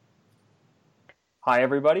Hi,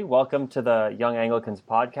 everybody. Welcome to the Young Anglicans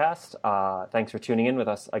podcast. Thanks for tuning in with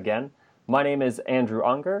us again. My name is Andrew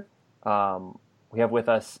Unger. We have with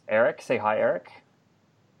us Eric. Say hi, Eric.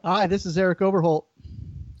 Hi, this is Eric Overholt.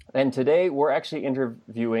 And today we're actually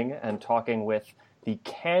interviewing and talking with the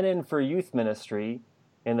Canon for Youth Ministry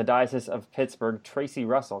in the Diocese of Pittsburgh, Tracy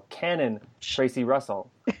Russell. Canon Tracy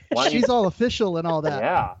Russell. She's all official and all that.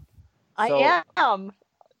 Yeah. I am.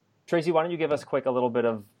 Tracy, why don't you give us quick a little bit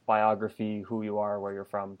of biography, who you are, where you're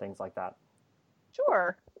from, things like that.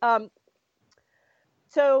 Sure.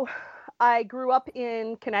 So I grew up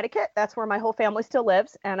in Connecticut. That's where my whole family still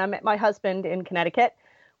lives. And I met my husband in Connecticut.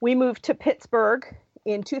 We moved to Pittsburgh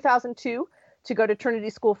in 2002 to go to Trinity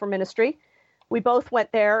School for Ministry. We both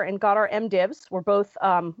went there and got our MDivs. We're both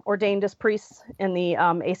ordained as priests in the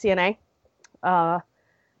ACNA.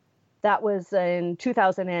 That was in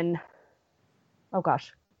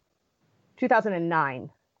 2009,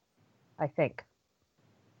 I think.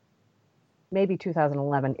 Maybe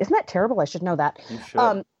 2011. Isn't that terrible? I should know that. You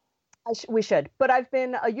should. We should. But I've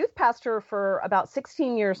been a youth pastor for about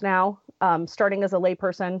 16 years now, starting as a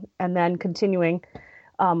layperson and then continuing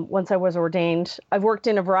once I was ordained. I've worked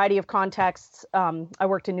in a variety of contexts. I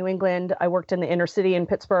worked in New England. I worked in the inner city in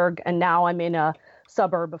Pittsburgh, and now I'm in a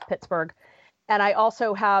suburb of Pittsburgh. And I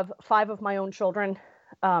also have 5 of my own children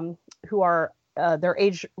who are their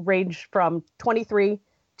age range from 23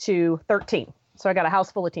 to 13. So I got a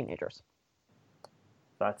house full of teenagers.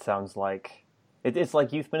 That sounds like it's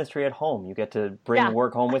like youth ministry at home. You get to bring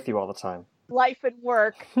work home with you all the time. Life and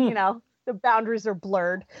work, the boundaries are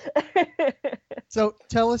blurred. So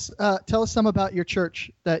tell us some about your church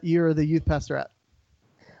that you're the youth pastor at.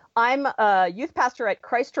 I'm a youth pastor at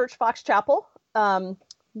Christ Church Fox Chapel.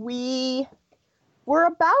 We're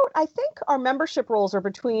about, I think our membership rolls are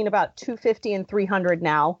between about 250 and 300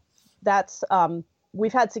 now. That's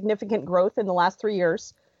we've had significant growth in the last 3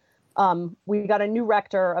 years. We got a new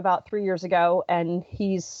rector about 3 years ago, and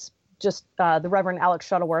he's just the Reverend Alex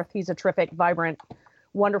Shuttleworth. He's a terrific, vibrant,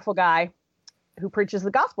 wonderful guy who preaches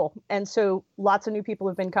the gospel. And so lots of new people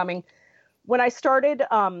have been coming. When I started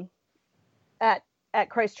at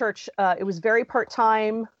Christ Church, it was very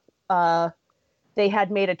part-time. They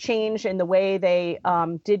had made a change in the way they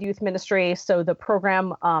did youth ministry. So the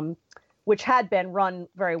program, which had been run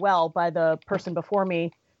very well by the person before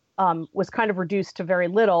me, was kind of reduced to very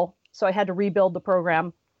little. So I had to rebuild the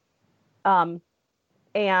program.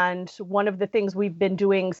 And one of the things we've been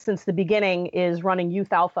doing since the beginning is running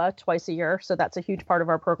Youth Alpha twice a year. So that's a huge part of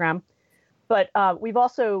our program. But we've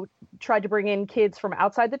also tried to bring in kids from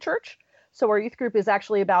outside the church. So our youth group is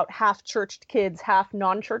actually about half churched kids, half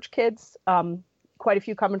non-church kids. Quite a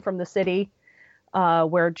few coming from the city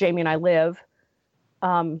where Jamie and I live.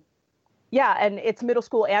 And it's middle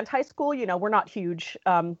school and high school. We're not huge.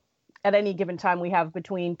 At any given time, we have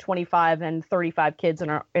between 25 and 35 kids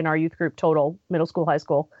in our youth group total, middle school, high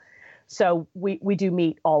school. So we do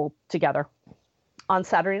meet all together on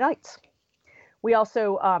Saturday nights. We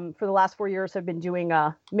also, for the last 4 years, have been doing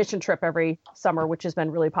a mission trip every summer, which has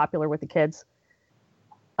been really popular with the kids.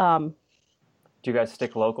 Do you guys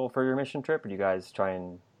stick local for your mission trip, or do you guys try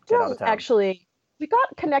and get out of town? Actually, we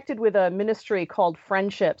got connected with a ministry called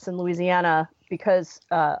Friendships in Louisiana because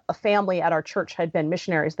a family at our church had been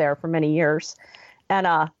missionaries there for many years. And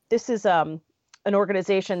this is an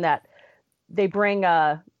organization that they bring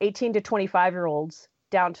 18 to 25-year-olds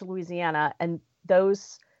down to Louisiana, and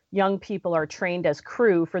those young people are trained as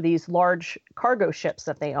crew for these large cargo ships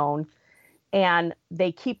that they own. And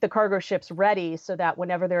they keep the cargo ships ready so that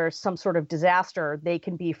whenever there's some sort of disaster, they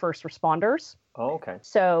can be first responders. Oh, okay.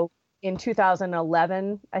 So in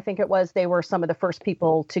 2011, I think it was, they were some of the first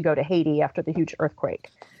people to go to Haiti after the huge earthquake.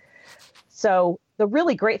 So the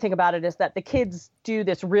really great thing about it is that the kids do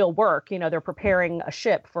this real work. They're preparing a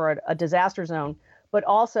ship for a disaster zone, but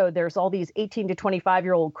also there's all these 18 to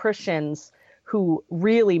 25-year-old Christians who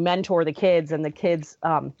really mentor the kids, and the kids,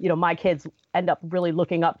 my kids end up really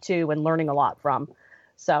looking up to and learning a lot from.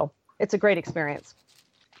 So it's a great experience.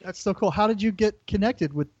 That's so cool. How did you get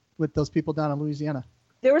connected with those people down in Louisiana?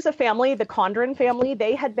 There was a family, the Condren family.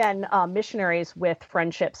 They had been missionaries with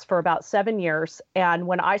Friendships for about 7 years. And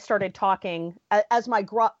when I started talking, as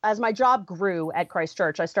my job grew at Christ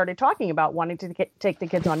Church, I started talking about wanting to take the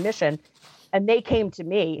kids on mission. And they came to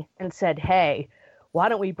me and said, hey, why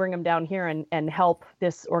don't we bring them down here and help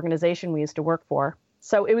this organization we used to work for?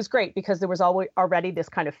 So it was great because there was already this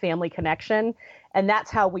kind of family connection. And that's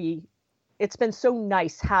how it's been so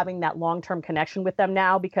nice having that long-term connection with them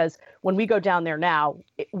now, because when we go down there now,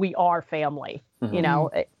 we are family,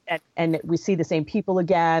 and we see the same people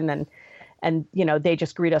again, and they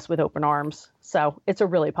just greet us with open arms. So it's a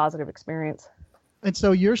really positive experience. And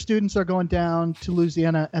so your students are going down to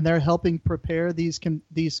Louisiana and they're helping prepare these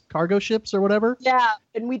cargo ships or whatever? Yeah,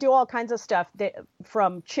 and we do all kinds of stuff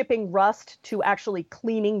from chipping rust to actually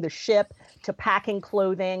cleaning the ship to packing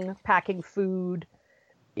clothing, packing food.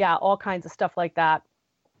 Yeah, all kinds of stuff like that.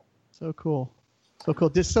 So cool. So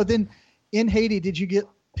cool. So then in Haiti, did you get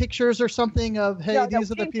pictures or something of, hey, No,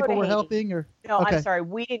 these are the people we're helping? Or No, okay. I'm sorry.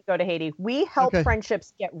 We didn't go to Haiti. We help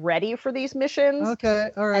friendships get ready for these missions.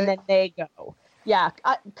 Okay, all right. And then they go. Yeah,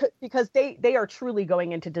 because they are truly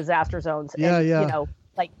going into disaster zones. Yeah, and, yeah. You know,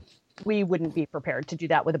 like we wouldn't be prepared to do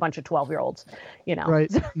that with a bunch of 12-year-olds, you know.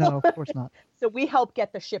 Right. No, of course not. So we help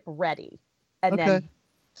get the ship ready. And then,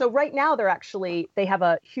 so right now they have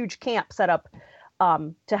a huge camp set up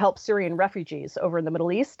to help Syrian refugees over in the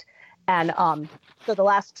Middle East. And so the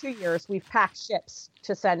last 2 years, we've packed ships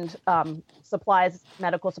to send supplies,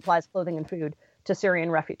 medical supplies, clothing, and food to Syrian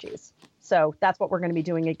refugees. So that's what we're going to be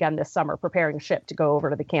doing again this summer, preparing a ship to go over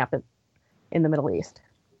to the camp in the Middle East.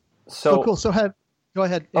 So cool. So go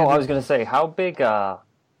ahead. Andrew. I was going to say, how big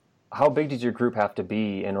does your group have to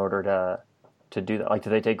be in order to do that? Like, do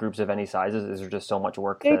they take groups of any sizes? Is there just so much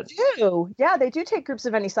work? They do. Yeah, they do take groups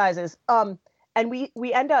of any sizes. And we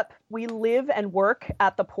live and work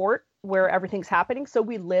at the port where everything's happening. So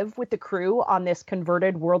we live with the crew on this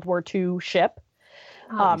converted World War II ship.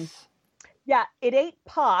 Nice. Yeah, it ain't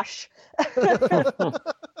posh.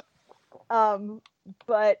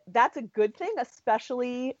 But that's a good thing,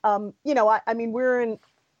 especially, you know, I mean,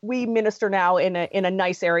 we minister now in a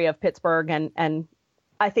nice area of Pittsburgh, and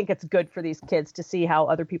I think it's good for these kids to see how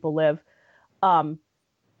other people live.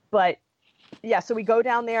 But yeah, so we go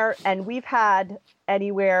down there, and we've had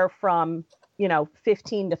anywhere from,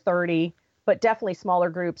 15 to 30, but definitely smaller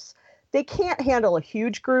groups. They can't handle a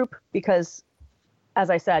huge group because,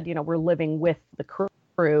 as I said, we're living with the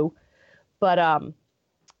crew, but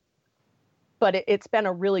it's been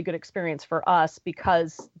a really good experience for us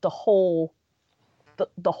because the whole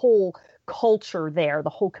culture there,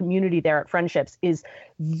 the whole community there at Friendships is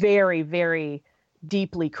very, very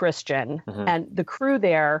deeply Christian. Mm-hmm. And the crew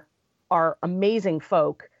there are amazing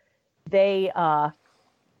folk. They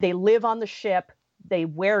live on the ship. They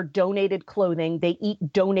wear donated clothing. They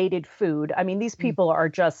eat donated food. I mean, these people are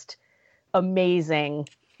just amazing,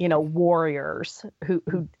 warriors who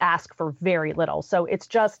ask for very little. So it's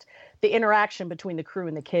just the interaction between the crew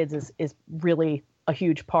and the kids is really a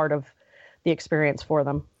huge part of the experience for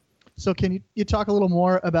them. So can you talk a little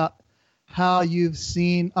more about how you've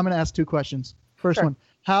seen, I'm going to ask two questions. First one,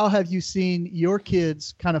 how have you seen your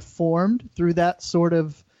kids kind of formed through that sort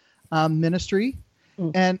of ministry?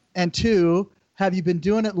 Mm. And two, have you been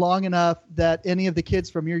doing it long enough that any of the kids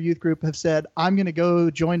from your youth group have said, I'm going to go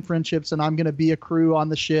join Friendships and I'm going to be a crew on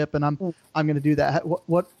the ship and I'm going to do that?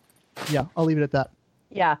 Yeah, I'll leave it at that.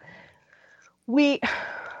 Yeah. We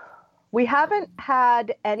haven't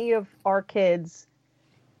had any of our kids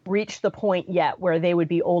reach the point yet where they would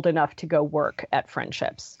be old enough to go work at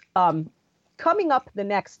Friendships. Coming up the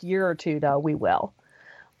next year or two, though, we will.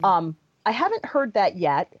 I haven't heard that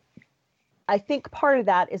yet. I think part of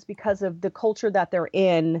that is because of the culture that they're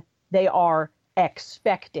in. They are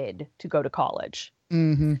expected to go to college.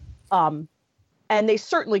 Mm-hmm. And they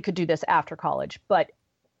certainly could do this after college. But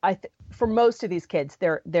for most of these kids,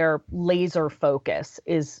 their laser focus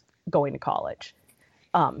is going to college.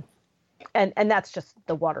 And that's just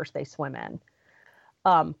the waters they swim in.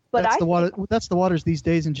 But that's the waters these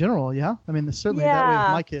days in general. Yeah. I mean, certainly that way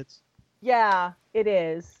with my kids. Yeah, it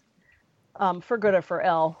is. For good or for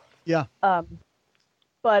ill. Yeah.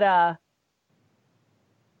 But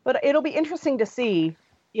it'll be interesting to see,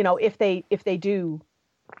 if they do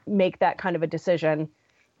make that kind of a decision.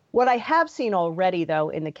 What I have seen already, though,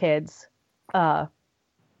 in the kids,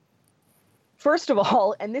 first of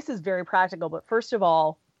all, and this is very practical, but first of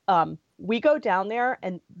all, we go down there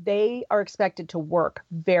and they are expected to work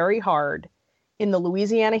very hard in the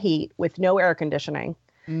Louisiana heat with no air conditioning,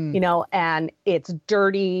 and it's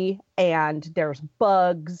dirty and there's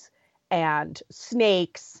bugs and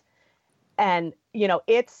snakes. And,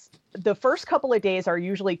 it's the first couple of days are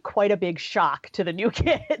usually quite a big shock to the new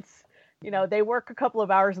kids. They work a couple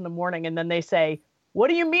of hours in the morning and then they say, what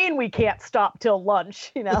do you mean we can't stop till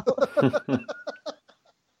lunch?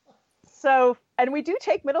 So, and we do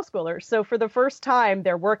take middle schoolers. So for the first time,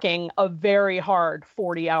 they're working a very hard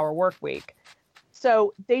 40-hour work week.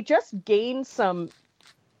 So they just gain some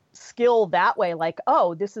skill that way, like,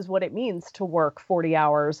 oh, this is what it means to work 40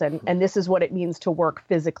 hours and this is what it means to work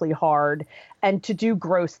physically hard and to do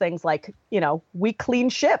gross things like, we clean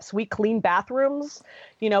ships, we clean bathrooms,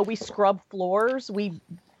 we scrub floors, we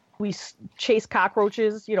chase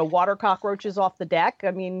cockroaches, water cockroaches off the deck.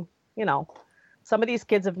 I mean, Some of these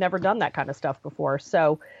kids have never done that kind of stuff before.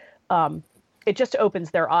 So it just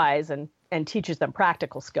opens their eyes and teaches them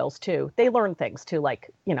practical skills too. They learn things too,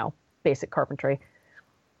 like, basic carpentry.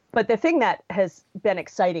 But the thing that has been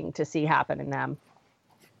exciting to see happen in them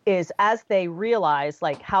is as they realize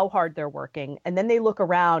like how hard they're working, and then they look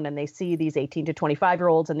around and they see these 18 to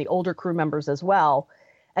 25-year-olds and the older crew members as well,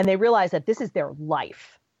 and they realize that this is their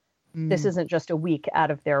life. This isn't just a week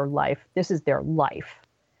out of their life. This is their life.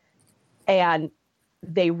 And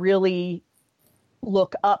they really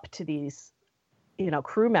look up to these,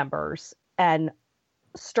 crew members and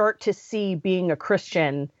start to see being a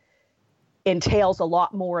Christian entails a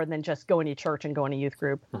lot more than just going to church and going to youth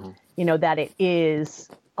group. That it is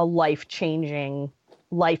a life-changing,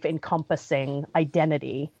 life-encompassing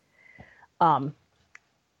identity. And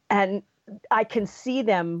I can see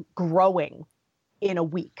them growing in a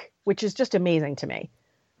week, which is just amazing to me.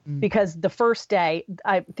 Because the first day,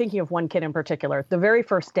 I'm thinking of one kid in particular, the very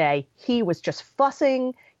first day, he was just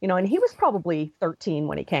fussing, and he was probably 13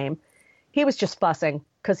 when he came. He was just fussing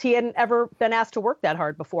because he hadn't ever been asked to work that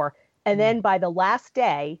hard before. And then by the last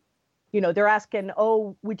day, they're asking,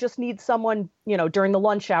 oh, we just need someone, during the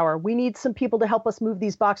lunch hour, we need some people to help us move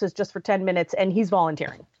these boxes just for 10 minutes. And he's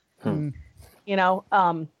volunteering. They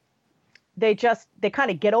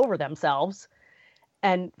kind of get over themselves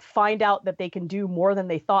and find out that they can do more than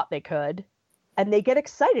they thought they could. And they get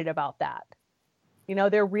excited about that.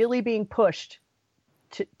 They're really being pushed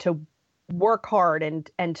to work hard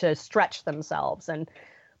and to stretch themselves. And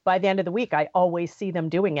by the end of the week, I always see them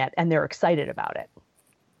doing it and they're excited about it.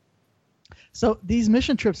 So these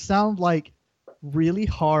mission trips sound like really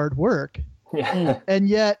hard work. Yeah. And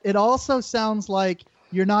yet it also sounds like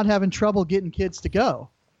you're not having trouble getting kids to go.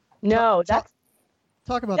 No,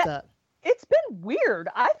 Talk about that. It's been weird.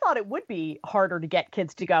 I thought it would be harder to get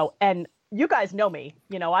kids to go. And you guys know me,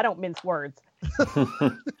 I don't mince words.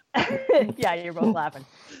 Yeah, you're both laughing.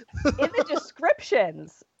 In the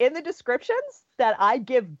descriptions that I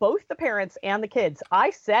give both the parents and the kids,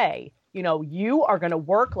 I say, you are going to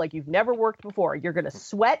work like you've never worked before. You're going to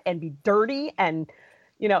sweat and be dirty. And,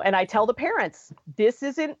 and I tell the parents, this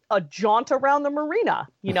isn't a jaunt around the marina.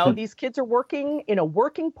 These kids are working in a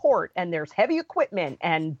working port and there's heavy equipment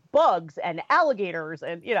and bugs and alligators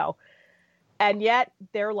and, and yet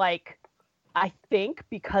they're like, I think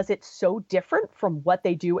because it's so different from what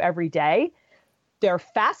they do every day, they're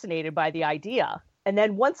fascinated by the idea. And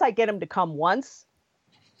then once I get them to come once,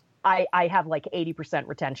 I have like 80%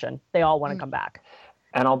 retention. They all want to come back.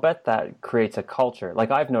 And I'll bet that creates a culture.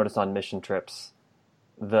 Like I've noticed on mission trips,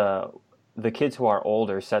 the kids who are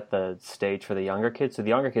older set the stage for the younger kids. So the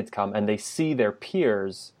younger kids come and they see their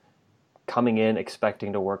peers coming in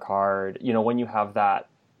expecting to work hard. When you have that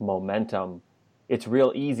momentum, it's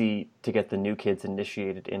real easy to get the new kids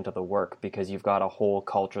initiated into the work because you've got a whole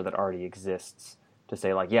culture that already exists to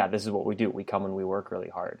say like, yeah, this is what we do. We come and we work really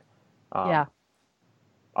hard. Yeah.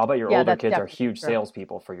 I'll bet your older kids are huge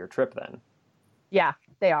salespeople for your trip then. Yeah,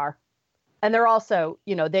 they are. And they're also,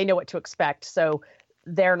 they know what to expect. So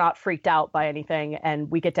they're not freaked out by anything.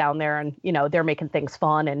 And we get down there and, they're making things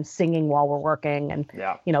fun and singing while we're working and,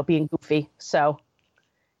 being goofy. So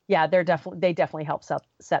yeah, they definitely help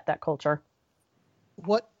set that culture.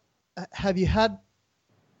 What have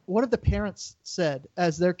the parents said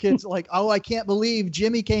as their kids like, oh, I can't believe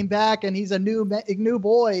Jimmy came back and he's a new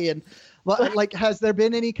boy. And like, has there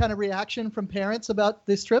been any kind of reaction from parents about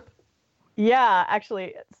this trip? Yeah,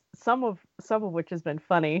 actually some of which has been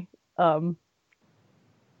funny.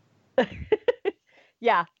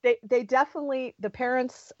 Yeah, they definitely, the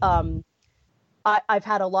parents, I've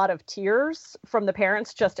had a lot of tears from the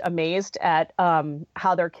parents, just amazed at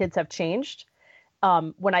how their kids have changed.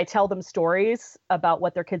 When I tell them stories about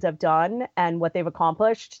what their kids have done and what they've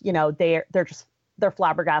accomplished, they're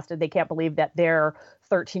flabbergasted. They can't believe that their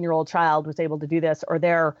 13-year-old child was able to do this, or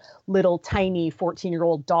their little tiny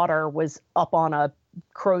 14-year-old daughter was up on a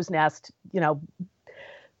crow's nest,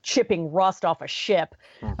 chipping rust off a ship.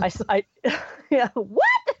 Yeah,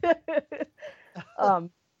 what?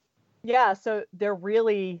 Yeah, so they're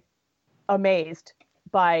really amazed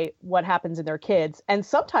by what happens in their kids, and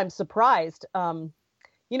sometimes surprised,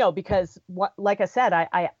 because like I said,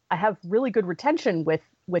 I have really good retention with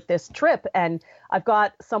this trip, and I've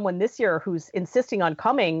got someone this year who's insisting on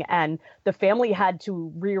coming, and the family had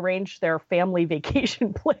to rearrange their family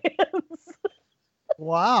vacation plans.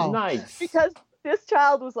 Wow. Nice. Because this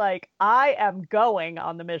child was like, I am going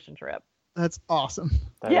on the mission trip. That's awesome.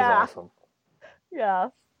 That is awesome. Yeah.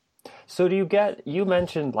 So you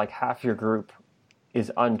mentioned like half your group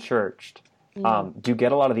is unchurched. Do you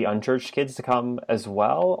get a lot of the unchurched kids to come as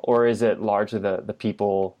well? Or is it largely the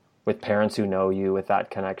people with parents who know you, with that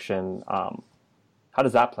connection. How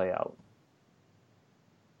does that play out?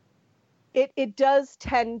 It does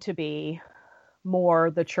tend to be more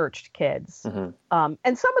the church kids. Mm-hmm.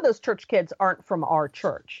 And some of those church kids aren't from our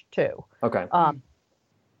church too. Okay.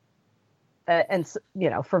 And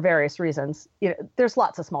for various reasons, there's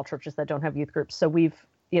lots of small churches that don't have youth groups. So we've,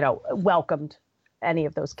 welcomed any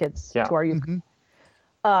of those kids to our youth group.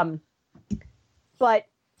 But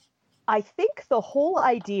I think the whole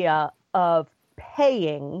idea of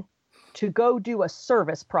paying to go do a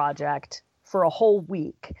service project for a whole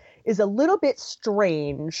week is a little bit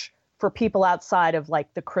strange for people outside of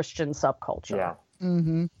like the Christian subculture. Yeah.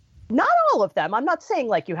 Mm-hmm. Not all of them. I'm not saying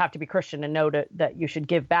like you have to be Christian and know that you should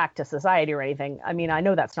give back to society or anything. I mean, I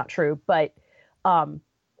know that's not true, but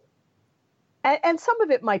and some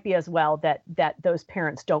of it might be as well that those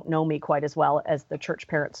parents don't know me quite as well as the church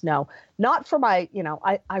parents know. Not for my,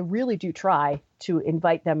 I really do try to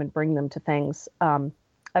invite them and bring them to things.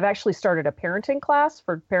 I've actually started a parenting class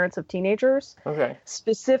for parents of teenagers. Okay.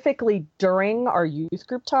 Specifically during our youth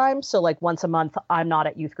group time. So like once a month, I'm not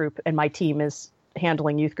at youth group and my team is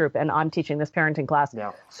handling youth group and I'm teaching this parenting class.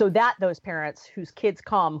 Yeah. So that those parents whose kids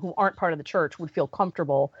come who aren't part of the church would feel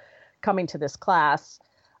comfortable coming to this class.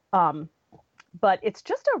 But it's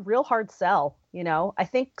just a real hard sell. I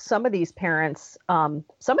think some of these parents, some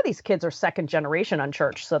of these kids are second generation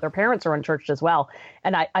unchurched. So their parents are unchurched as well.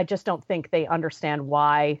 And I just don't think they understand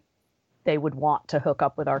why they would want to hook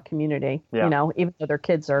up with our community, even though their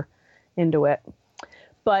kids are into it.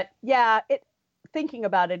 But yeah, thinking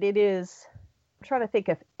about it, I'm trying to think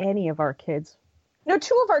if any of our kids, no,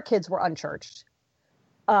 2 of our kids were unchurched.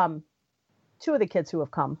 2 of the kids who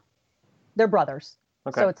have come, they're brothers.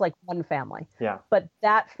 Okay. So it's like one family. Yeah. But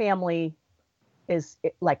that family is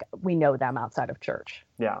like, we know them outside of church.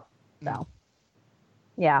 Yeah. So,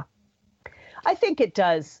 yeah. I think it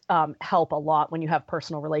does help a lot when you have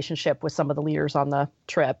personal relationship with some of the leaders on the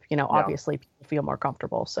trip. Obviously people feel more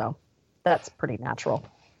comfortable. So that's pretty natural.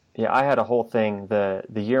 Yeah, I had a whole thing the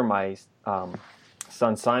year my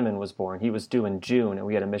son Simon was born. He was due in June, and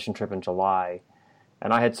we had a mission trip in July.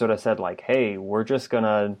 And I had sort of said, like, hey, we're just going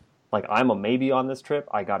to, like, I'm a maybe on this trip.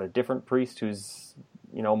 I got a different priest who's,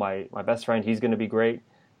 my best friend. He's going to be great.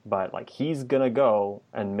 But, like, he's going to go,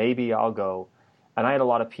 and maybe I'll go. And I had a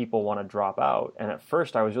lot of people want to drop out. And at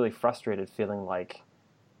first, I was really frustrated, feeling like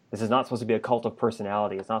this is not supposed to be a cult of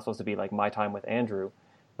personality. It's not supposed to be, like, my time with Andrew.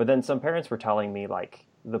 But then some parents were telling me, like,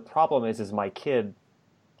 the problem is my kid,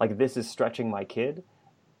 like, this is stretching my kid.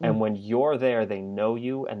 And when you're there, they know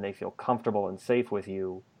you and they feel comfortable and safe with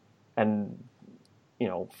you. And,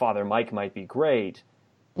 Father Mike might be great,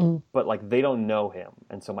 but, like, they don't know him.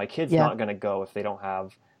 And so my kid's not going to go if they don't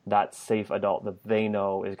have that safe adult that they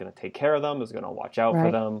know is going to take care of them, is going to watch out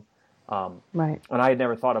for them. Right. And I had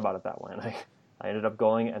never thought about it that way. And I ended up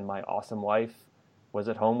going, and my awesome wife was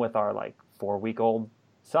at home with our, like, 4-week-old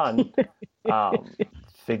son,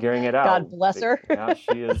 figuring it out. God bless her. Yeah,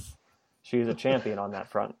 she is a champion on that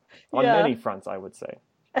front, on many fronts, I would say.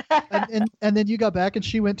 And then you got back and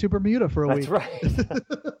she went to Bermuda for a week. That's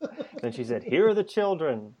right. Then she said, "Here are the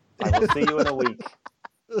children. I will see you in a week."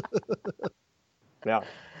 Yeah.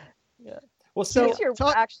 Well, so this year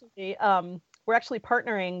we're actually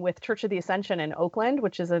partnering with Church of the Ascension in Oakland,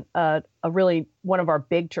 which is a really one of our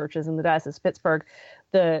big churches in the Diocese of Pittsburgh.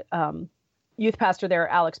 The youth pastor there,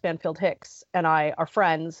 Alex Banfield Hicks, and I are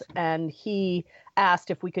friends, and he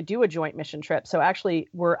asked if we could do a joint mission trip. So actually,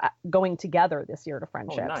 we're going together this year to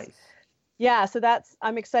Friendships. Oh, nice. Yeah, so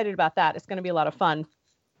I'm excited about that. It's going to be a lot of fun.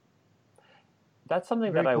 That's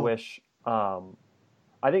something Very that cool. I wish.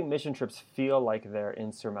 I think mission trips feel like they're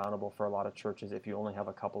insurmountable for a lot of churches if you only have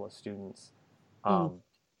a couple of students. And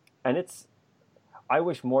I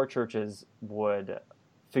wish more churches would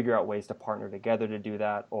figure out ways to partner together to do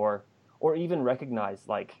that, or even recognize,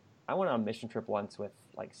 like, I went on a mission trip once with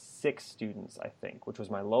like 6 students, I think, which was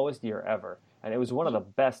my lowest year ever. And it was one of the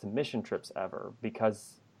best mission trips ever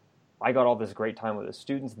because I got all this great time with the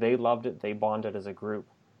students. They loved it. They bonded as a group.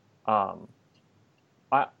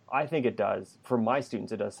 I think it does. For my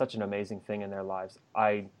students, it does such an amazing thing in their lives.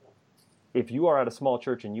 If you are at a small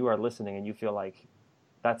church and you are listening and you feel like,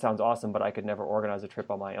 that sounds awesome, but I could never organize a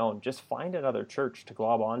trip on my own, just find another church to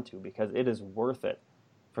glob onto because it is worth it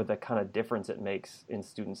for the kind of difference it makes in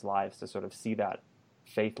students' lives to sort of see that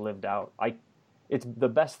faith lived out. It's the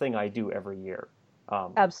best thing I do every year.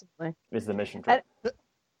 Absolutely. Is the mission trip.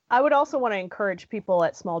 I would also want to encourage people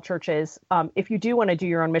at small churches, if you do want to do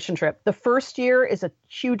your own mission trip, the first year is a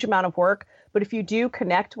huge amount of work, but if you do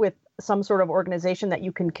connect with some sort of organization that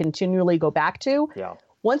you can continually go back to,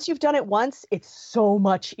 once you've done it once, it's so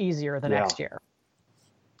much easier the next year.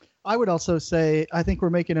 I would also say I think we're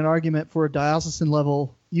making an argument for a diocesan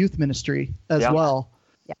level youth ministry as well.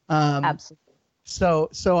 Yeah, Um, absolutely.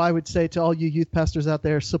 so I would say to all you youth pastors out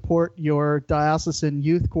there, support your diocesan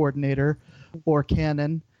youth coordinator or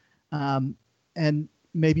canon, and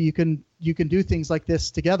maybe you can do things like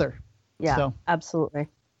this together. Yeah, absolutely.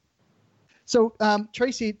 So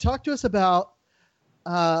Tracy, talk to us about.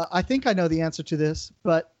 I think I know the answer to this,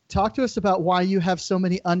 but talk to us about why you have so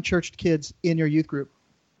many unchurched kids in your youth group.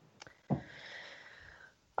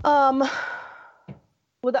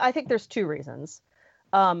 Well, I think there's two reasons.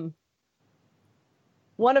 One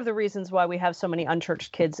of the reasons why we have so many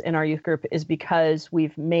unchurched kids in our youth group is because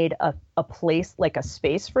we've made a place, like a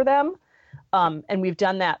space for them. And we've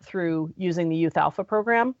done that through using the Youth Alpha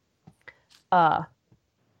program.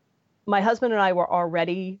 My husband and I were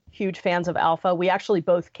already huge fans of Alpha. We actually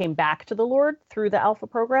both came back to the Lord through the Alpha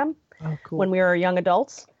program when we were young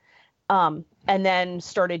adults. And then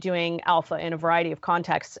started doing Alpha in a variety of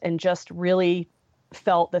contexts and just really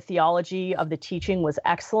felt the theology of the teaching was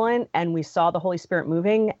excellent. And we saw the Holy Spirit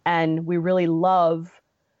moving. And we really love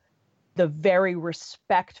the very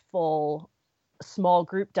respectful small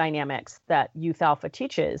group dynamics that Youth Alpha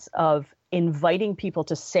teaches of inviting people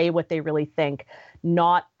to say what they really think,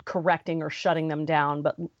 not correcting or shutting them down,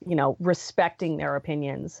 but, respecting their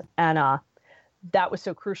opinions. And that was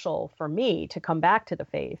so crucial for me to come back to the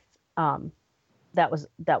faith. That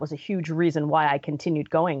was a huge reason why I continued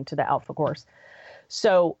going to the Alpha course.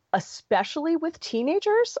 So especially with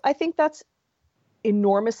teenagers, I think that's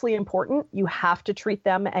enormously important. You have to treat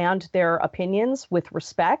them and their opinions with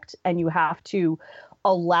respect, and you have to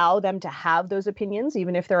allow them to have those opinions,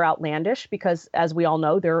 even if they're outlandish, because as we all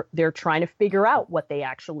know, they're trying to figure out what they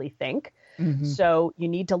actually think. Mm-hmm. So you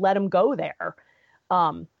need to let them go there.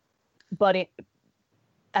 But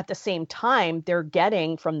at the same time, they're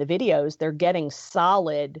getting from the videos, they're getting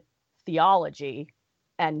solid theology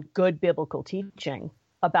and good biblical teaching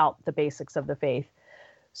about the basics of the faith.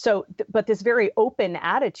 So, but this very open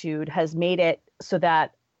attitude has made it so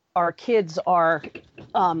that our kids are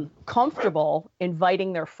comfortable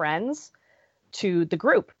inviting their friends to the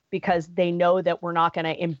group because they know that we're not going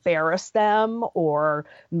to embarrass them or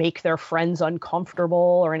make their friends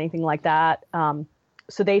uncomfortable or anything like that.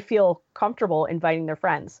 So they feel comfortable inviting their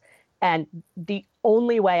friends. And the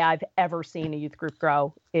only way I've ever seen a youth group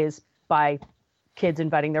grow is by kids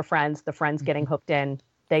inviting their friends, the friends getting hooked in,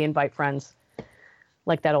 they invite friends,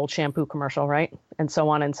 like that old shampoo commercial, right? And so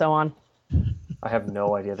on and so on. I have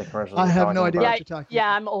no idea the commercial. I have no idea about. what you're talking about.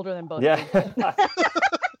 Yeah, I'm older than both. Yeah.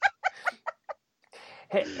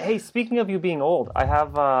 Hey, speaking of you being old, I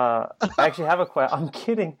actually have a question. I'm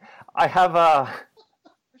kidding. I have a.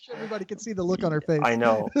 Everybody can see the look on her face. I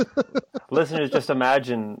know. Listeners, just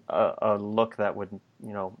imagine a look that would,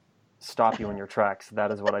 stop you in your tracks.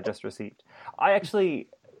 That is what I just received. I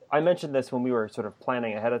mentioned this when we were sort of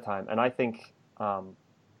planning ahead of time, and I think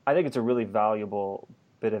it's a really valuable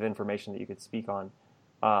bit of information that you could speak on.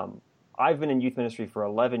 I've been in youth ministry for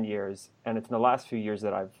 11 years, and it's in the last few years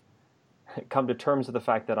that I've come to terms with the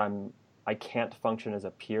fact that I can't function as a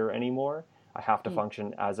peer anymore. I have to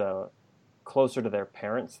function as a closer to their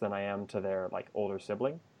parents than I am to their older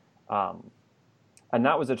sibling. And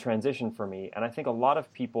that was a transition for me. And I think a lot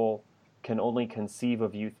of people can only conceive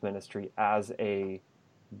of youth ministry as a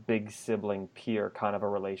big sibling peer kind of a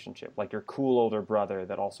relationship, like your cool older brother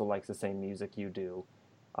that also likes the same music you do,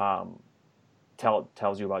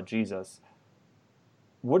 tells you about Jesus.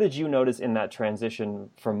 What did you notice in that transition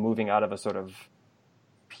from moving out of a sort of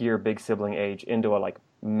peer big sibling age into a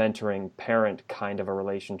mentoring parent kind of a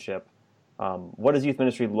relationship? What does youth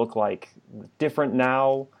ministry look like different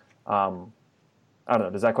now? I don't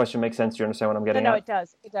know. Does that question make sense? Do you understand what I'm getting at? No, it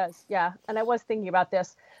does. It does. Yeah. And I was thinking about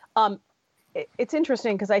this. It's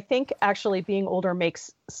interesting because I think actually being older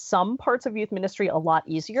makes some parts of youth ministry a lot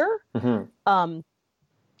easier. Mm-hmm.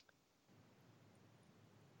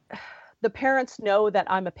 The parents know that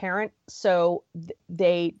I'm a parent, so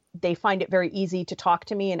they find it very easy to talk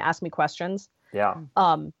to me and ask me questions. Yeah.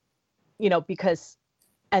 Because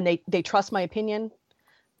and they trust my opinion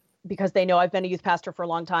because they know I've been a youth pastor for a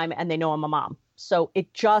long time and they know I'm a mom. So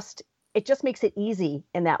it just makes it easy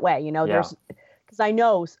in that way. There's because I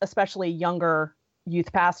know especially younger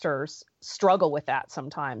youth pastors struggle with that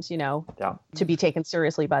sometimes, to be taken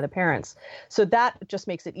seriously by the parents. So that just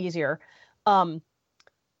makes it easier. I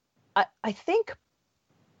think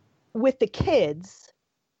with the kids,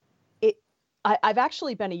 I've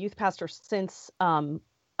actually been a youth pastor since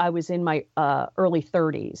I was in my early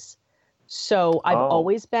 30s. So I've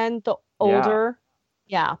always been the older.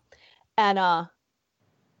 Yeah. And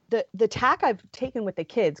the tack I've taken with the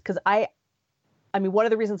kids, because I mean, one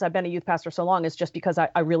of the reasons I've been a youth pastor so long is just because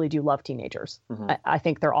I really do love teenagers. Mm-hmm. I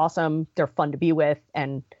think they're awesome. They're fun to be with,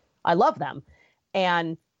 and I love them.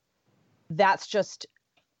 And that's just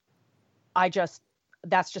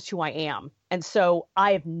who I am. And so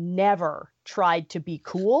I have never tried to be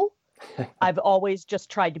cool. I've always just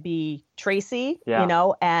tried to be Tracy,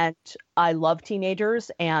 Yeah. and I love teenagers,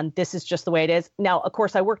 and this is just the way it is. Now, of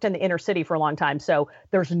course, I worked in the inner city for a long time, so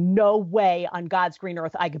there's no way on God's green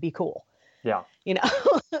earth I could be cool. Yeah. In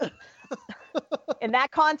that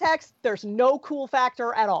context, there's no cool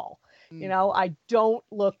factor at all. I don't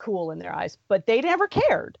look cool in their eyes, but they never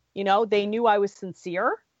cared. They knew I was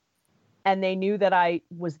sincere, and they knew that I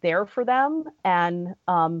was there for them. And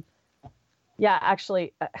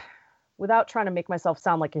actually, without trying to make myself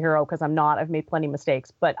sound like a hero, because I'm not, I've made plenty of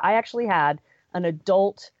mistakes, but I actually had an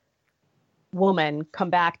adult woman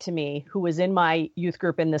come back to me who was in my youth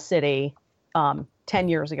group in the city 10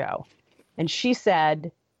 years ago. And she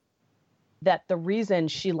said that the reason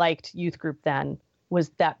she liked youth group then was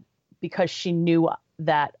that because she knew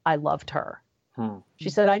that I loved her. She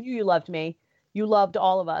said, I knew you loved me. You loved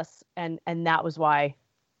all of us. And that was why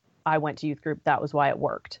I went to youth group. That was why it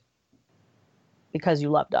worked. Because you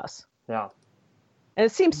loved us. Yeah. And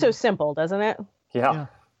it seems so simple, doesn't it? Yeah.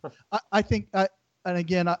 I think, and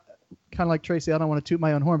again, kind of like Tracy, I don't want to toot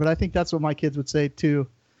my own horn, but I think that's what my kids would say too.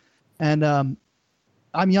 And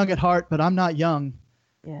I'm young at heart, but I'm not young.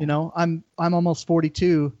 Yeah. I'm almost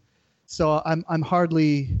 42, so I'm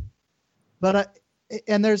hardly. But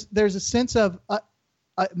there's a sense of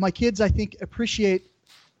my kids, I think, appreciate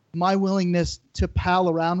my willingness to pal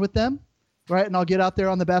around with them, right? And I'll get out there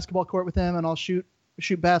on the basketball court with them, and I'll shoot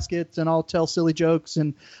baskets, and I'll tell silly jokes,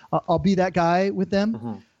 and I'll be that guy with them.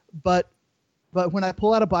 Mm-hmm. But when I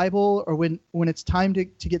pull out a Bible, or when it's time to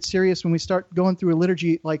get serious, when we start going through a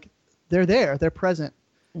liturgy, like they're present.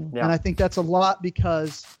 Yeah. And I think that's a lot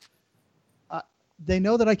because they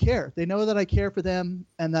know that I care. They know that I care for them,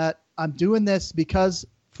 and that I'm doing this because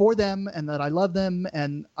for them, and that I love them,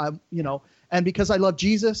 and and because I love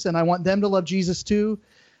Jesus, and I want them to love Jesus too.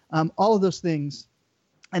 All of those things,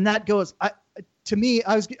 and that goes. To me,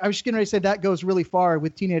 I was just getting ready to say that goes really far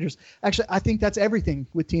with teenagers. Actually, I think that's everything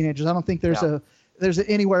with teenagers. I don't think there's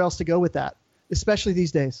anywhere else to go with that, especially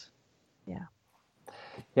these days. Yeah.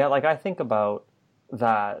 Yeah, like I think about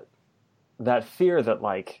that fear that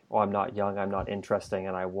I'm not young, I'm not interesting,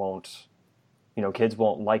 and I won't, kids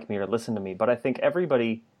won't like me or listen to me. But I think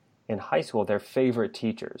everybody in high school, their favorite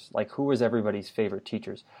teachers, who was everybody's favorite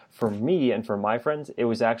teachers? For me and for my friends, it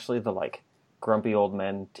was actually the grumpy old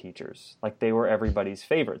men teachers. They were everybody's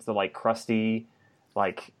favorites. The crusty,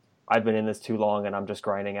 I've been in this too long and I'm just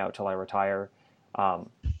grinding out till I retire.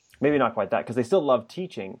 Maybe not quite that, because they still loved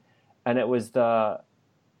teaching. And it was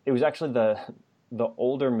actually the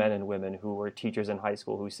older men and women who were teachers in high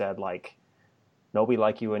school who said nobody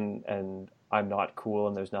like you, and I'm not cool,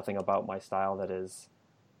 and there's nothing about my style that is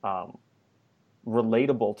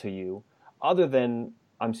relatable to you, other than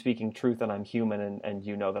I'm speaking truth and I'm human, and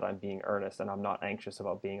you know that I'm being earnest and I'm not anxious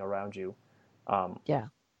about being around you. Yeah.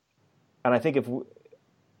 And I think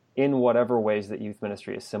in whatever ways that youth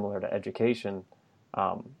ministry is similar to education,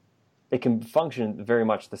 it can function very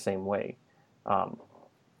much the same way.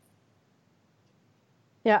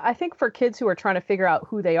 Yeah, I think for kids who are trying to figure out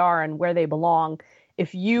who they are and where they belong,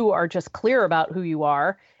 if you are just clear about who you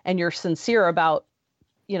are and you're sincere about,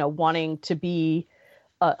 wanting to be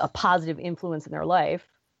a positive influence in their life,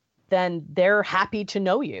 then they're happy to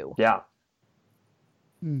know you. Yeah.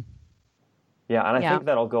 Yeah, and I think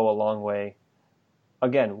that'll go a long way.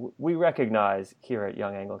 Again, we recognize here at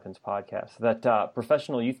Young Anglicans Podcast that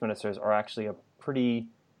professional youth ministers are actually a pretty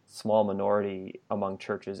small minority among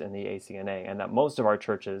churches in the ACNA, and that most of our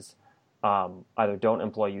churches either don't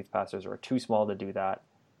employ youth pastors or are too small to do that.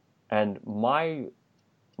 And my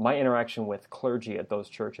interaction with clergy at those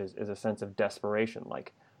churches is a sense of desperation,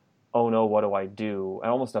 oh no, what do I do? And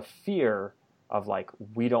almost a fear of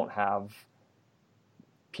we don't have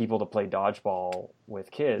people to play dodgeball with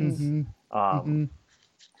kids. Mm-hmm.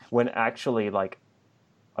 When actually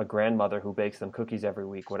a grandmother who bakes them cookies every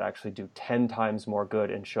week would actually do 10 times more good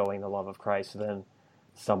in showing the love of Christ than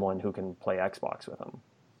someone who can play Xbox with them.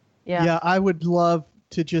 Yeah, I would love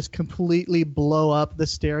to just completely blow up the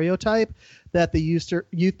stereotype that the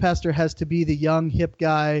youth pastor has to be the young, hip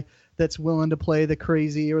guy that's willing to play the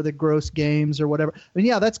crazy or the gross games or whatever. I mean,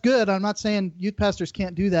 yeah, that's good. I'm not saying youth pastors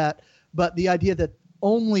can't do that, but the idea that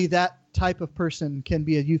only that type of person can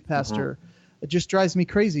be a youth pastor, it just drives me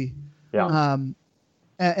crazy. Yeah.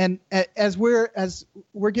 And as we're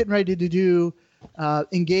getting ready to do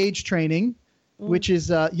Engage training, which is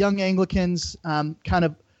Young Anglicans kind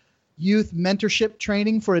of youth mentorship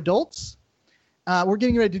training for adults. We're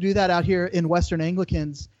getting ready to do that out here in Western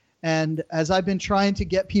Anglicans. And as I've been trying to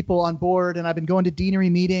get people on board, and I've been going to deanery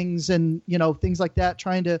meetings and, things like that,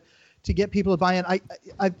 trying to get people to buy in.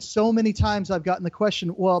 I've so many times I've gotten the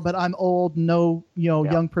question, well, but I'm old. No,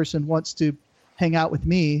 young person wants to hang out with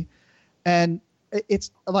me. And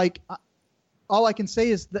it's like, all I can say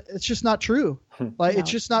is that it's just not true. Like, it's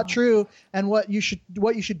just not true. And what you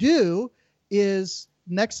should do is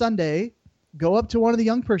next Sunday, go up to one of the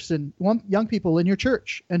young people in your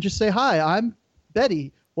church and just say, hi, I'm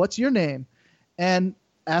Betty. What's your name? And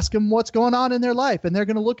ask them what's going on in their life. And they're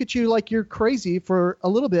going to look at you like you're crazy for a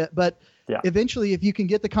little bit. But eventually, if you can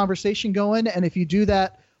get the conversation going, and if you do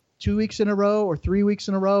that 2 weeks in a row or 3 weeks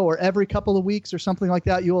in a row or every couple of weeks or something like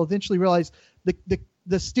that, you will eventually realize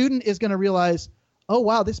the student is going to realize, oh,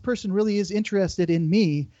 wow, this person really is interested in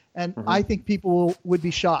me. And I think people would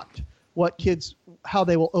be shocked how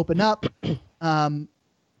they will open up. How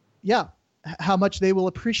much they will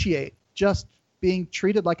appreciate just being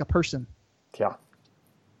treated like a person.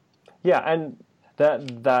 Yeah, and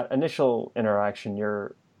that initial interaction,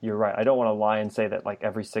 you're right. I don't want to lie and say that like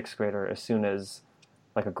every sixth grader, as soon as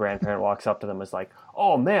like a grandparent walks up to them, is like,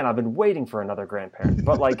 "Oh man, I've been waiting for another grandparent."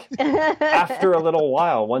 But like after a little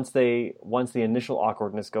while, once the initial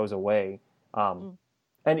awkwardness goes away, and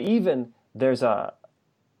even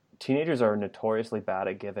teenagers are notoriously bad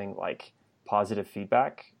at giving like positive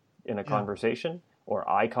feedback in a conversation or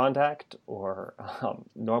eye contact or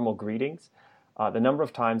normal greetings. The number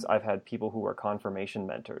of times I've had people who are confirmation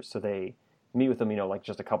mentors, so they meet with them, like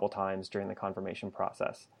just a couple times during the confirmation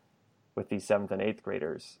process with these 7th and 8th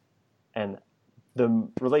graders. And the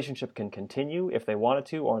relationship can continue if they wanted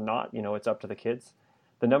to or not, it's up to the kids.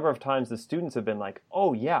 The number of times the students have been like,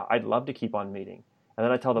 oh yeah, I'd love to keep on meeting. And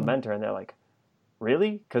then I tell the mentor and they're like,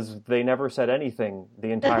 really? Because they never said anything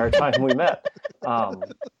the entire time we met.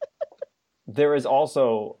 There is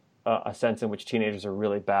also a sense in which teenagers are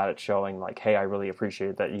really bad at showing like, hey, I really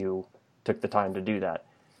appreciate that you took the time to do that.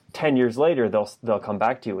 10 years later, they'll come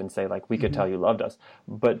back to you and say like, we could tell you loved us.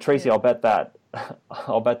 But Tracy, I'll bet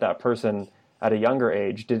that person at a younger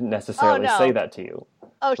age didn't necessarily say that to you.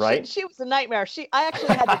 Oh, right? She was a nightmare. I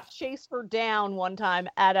actually had to chase her down one time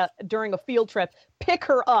during a field trip, pick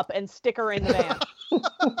her up and stick her in the van.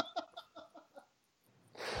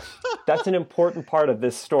 That's an important part of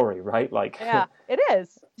this story, right? Like, yeah, it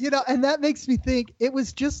is. And that makes me think it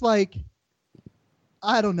was just like,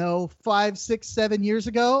 I don't know, 5, 6, 7 years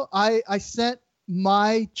ago, I sent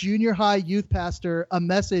my junior high youth pastor a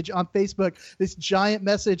message on Facebook, this giant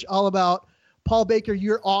message all about, Paul Baker,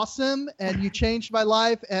 you're awesome, and you changed my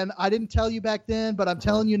life, and I didn't tell you back then, but I'm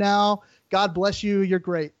telling you now, God bless you, you're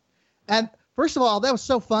great. And first of all, that was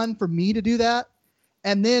so fun for me to do that.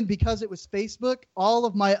 And then because it was Facebook, all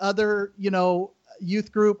of my other,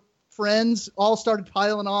 youth group friends all started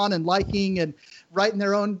piling on and liking and writing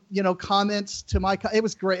their own, comments to my. It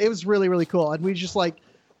was great. It was really, really cool. And we just like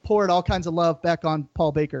poured all kinds of love back on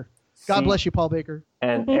Paul Baker. God bless you, Paul Baker.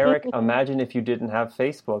 And Eric, imagine if you didn't have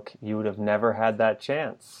Facebook, you would have never had that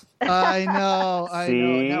chance. I know.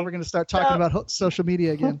 Now we're going to start talking about social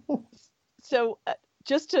media again. So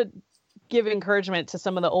just to give encouragement to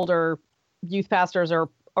some of the older youth pastors or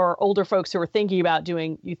older folks who are thinking about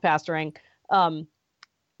doing youth pastoring,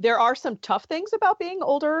 there are some tough things about being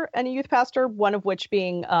older and a youth pastor, one of which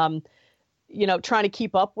being, trying to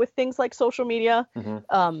keep up with things like social media,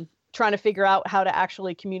 trying to figure out how to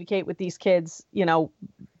actually communicate with these kids,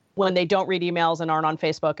 when they don't read emails and aren't on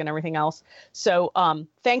Facebook and everything else. So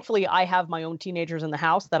thankfully, I have my own teenagers in the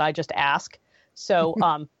house that I just ask. So,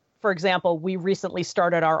 for example, we recently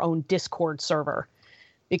started our own Discord server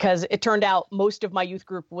because it turned out most of my youth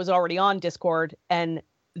group was already on Discord, and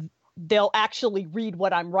they'll actually read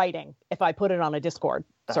what I'm writing if I put it on a Discord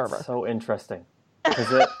server. That's so interesting.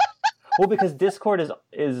 Because Discord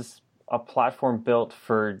is a platform built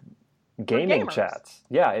for gaming chats.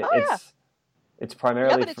 Yeah, it's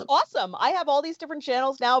primarily. Yeah, but it's awesome. I have all these different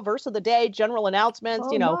channels now: verse of the day, general announcements.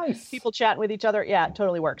 Nice. People chatting with each other. Yeah, it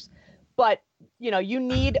totally works. But you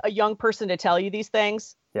need a young person to tell you these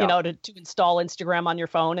things. To install Instagram on your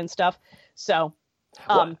phone and stuff. So,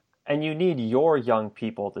 and you need your young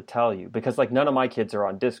people to tell you, because like none of my kids are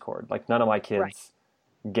on Discord. Like none of my kids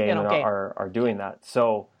game and are doing that.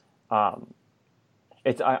 So, I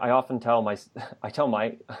often tell my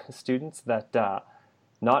students that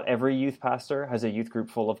not every youth pastor has a youth group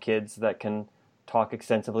full of kids that can talk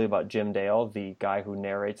extensively about Jim Dale, the guy who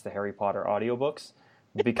narrates the Harry Potter audiobooks,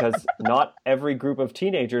 because not every group of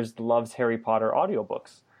teenagers loves Harry Potter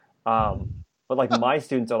audiobooks. But like my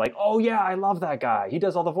students are like, oh yeah, I love that guy. He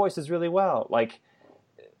does all the voices really well. Like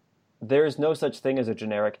there's no such thing as a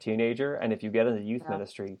generic teenager, and if you get into youth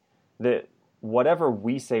ministry, that whatever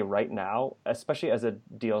we say right now, especially as it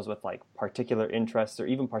deals with like particular interests or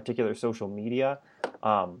even particular social media,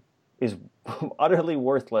 is utterly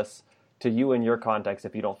worthless to you in your context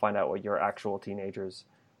if you don't find out what your actual teenagers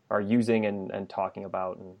are using and talking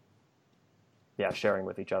about and sharing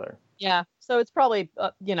with each other. Yeah. So it's probably,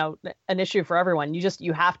 an issue for everyone.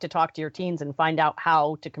 You have to talk to your teens and find out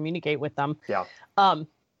how to communicate with them. Yeah.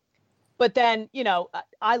 But then,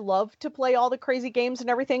 I love to play all the crazy games and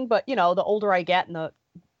everything, but the older I get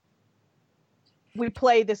we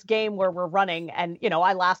play this game where we're running and,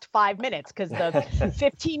 I last 5 minutes because the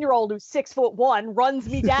 15-year-old who's 6'1" runs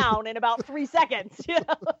me down in about 3 seconds.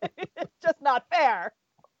 It's just not fair.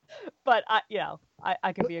 But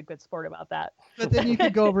I can be a good sport about that. But then you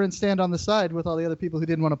could go over and stand on the side with all the other people who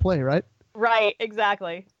didn't want to play, right? Right.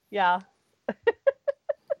 Exactly. Yeah.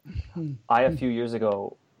 I, a few years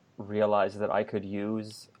ago, realized that I could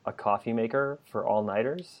use a coffee maker for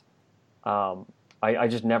all-nighters. I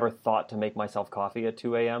just never thought to make myself coffee at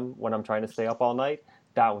 2 a.m. when I'm trying to stay up all night.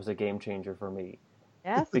 That was a game changer for me.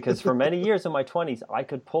 Yes. Because for many years in my 20s, I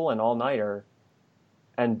could pull an all-nighter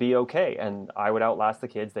and be okay. And I would outlast the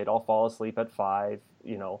kids. They'd all fall asleep at 5,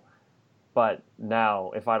 But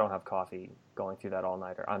now, if I don't have coffee going through that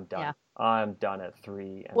all-nighter, I'm done. Yeah. I'm done at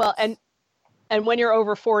 3. And when you're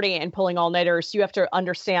over 40 and pulling all-nighters, you have to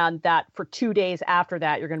understand that for 2 days after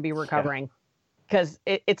that, you're going to be recovering. Because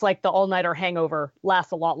it's like the all-nighter hangover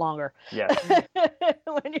lasts a lot longer. Yes.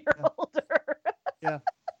 When you're older. Yeah.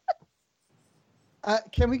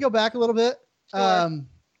 Can we go back a little bit? Sure.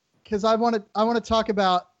 Because I want to talk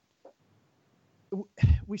about.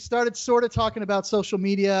 We started sort of talking about social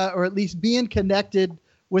media, or at least being connected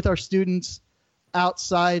with our students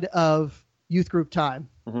outside of youth group time.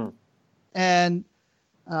 Mm-hmm. And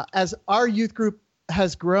as our youth group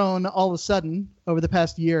has grown all of a sudden over the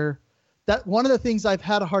past year, that one of the things I've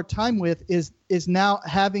had a hard time with is now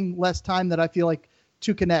having less time that I feel like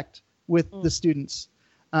to connect with the students.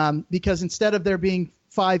 Because instead of there being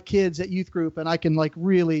 5 kids at youth group and I can like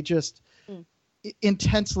really just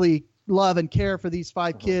intensely love and care for these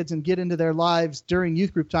 5 kids and get into their lives during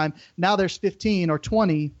youth group time, now there's 15 or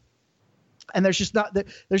 20 and there's just not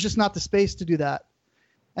the space to do that.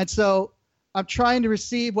 And so I'm trying to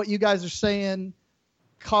receive what you guys are saying,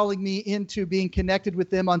 calling me into being connected with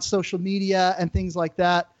them on social media and things like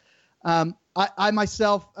that. I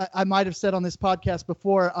myself, I might have said on this podcast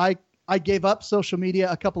before, I gave up social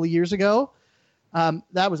media a couple of years ago.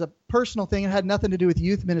 That was a personal thing. It had nothing to do with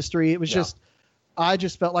youth ministry. It was just, I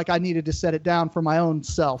just felt like I needed to set it down for my own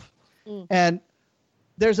self. And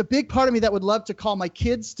there's a big part of me that would love to call my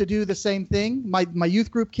kids to do the same thing, my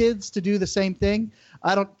youth group kids to do the same thing.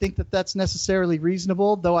 I don't think that that's necessarily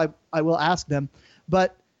reasonable, though I will ask them.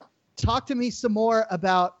 But talk to me some more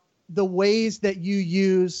about the ways that you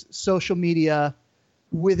use social media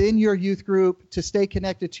within your youth group to stay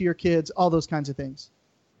connected to your kids, all those kinds of things.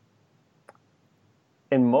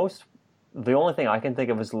 The only thing I can think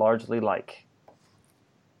of is largely like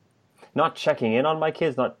not checking in on my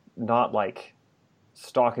kids, not like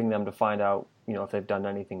stalking them to find out, if they've done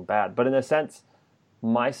anything bad. But in a sense,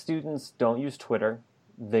 my students don't use Twitter.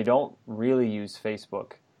 They don't really use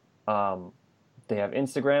Facebook. They have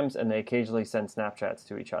Instagrams and they occasionally send Snapchats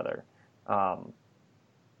to each other. And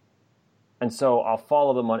so I'll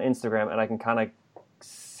follow them on Instagram and I can kind of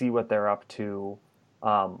see what they're up to.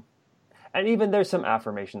 And even there's some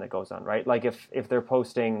affirmation that goes on, right? Like if they're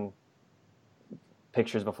posting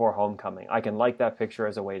pictures before homecoming, I can like that picture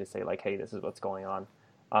as a way to say like, hey, this is what's going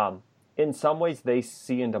on. In some ways, they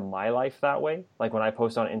see into my life that way. Like when I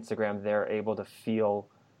post on Instagram, they're able to feel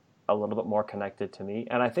a little bit more connected to me.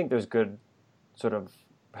 And I think there's good sort of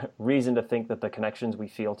reason to think that the connections we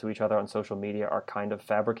feel to each other on social media are kind of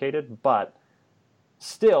fabricated. But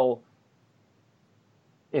still,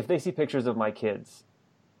 if they see pictures of my kids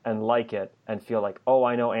and like it and feel like, oh,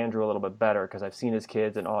 I know Andrew a little bit better because I've seen his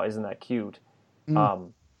kids and, oh, isn't that cute?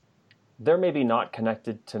 They're maybe not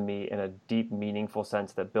connected to me in a deep, meaningful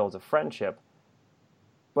sense that builds a friendship,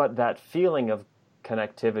 but that feeling of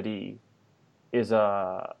connectivity is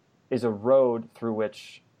a road through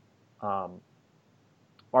which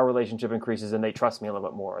our relationship increases and they trust me a little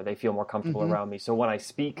bit more. They feel more comfortable around me. So when I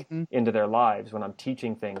speak into their lives, when I'm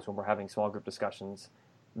teaching things, when we're having small group discussions,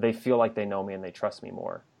 they feel like they know me and they trust me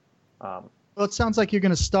more. Well, it sounds like you're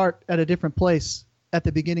going to start at a different place at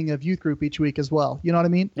the beginning of youth group each week as well. You know what I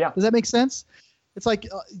mean? Yeah. Does that make sense? It's like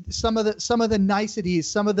some of the niceties,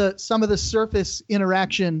 some of the surface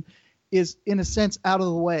interaction is in a sense out of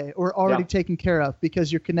the way or already taken care of because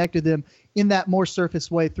you're connected to them in that more surface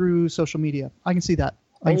way through social media. I can see that.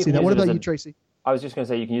 I And can you see can that. use What it as about a- you, Tracy? I was just going to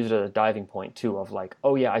say you can use it as a diving point too of like,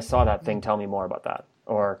 oh yeah, I saw that thing. Tell me more about that.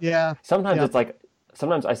 Or Yeah. sometimes Yeah. it's like,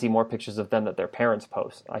 sometimes I see more pictures of them that their parents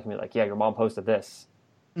post. I can be like, yeah, your mom posted this.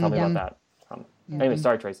 Tell me about that. Anyway,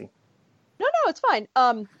 sorry, Tracy. No, it's fine.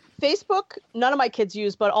 Facebook, none of my kids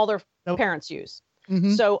use, but all their parents use.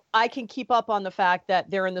 Mhm. So I can keep up on the fact that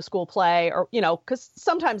they're in the school play or, because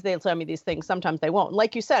sometimes they'll tell me these things, sometimes they won't.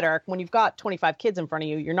 Like you said, Eric, when you've got 25 kids in front of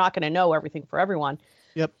you, you're not going to know everything for everyone.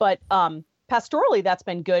 Yep. But pastorally, that's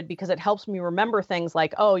been good because it helps me remember things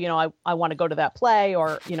like, oh, I want to go to that play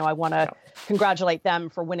or, I want to congratulate them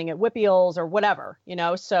for winning at Whippy's or whatever,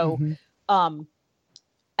 So,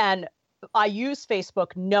 and I use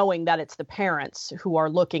Facebook knowing that it's the parents who are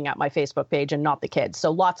looking at my Facebook page and not the kids.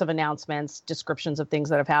 So lots of announcements, descriptions of things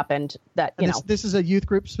that have happened that, This is a youth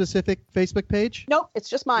group specific Facebook page? Nope, it's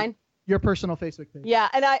just mine. Your personal Facebook page? Yeah.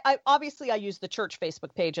 And I obviously I use the church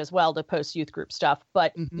Facebook page as well to post youth group stuff,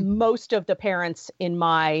 but most of the parents in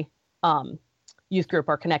my youth group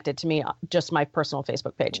are connected to me, just my personal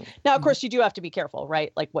Facebook page. Now, of course, you do have to be careful,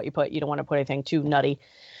 right? Like what you put, you don't want to put anything too nutty.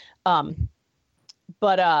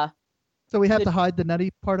 So we have to hide the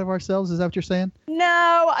nutty part of ourselves? Is that what you're saying?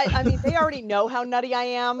 No, I mean, they already know how nutty I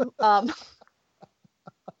am.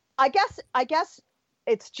 I guess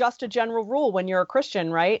it's just a general rule when you're a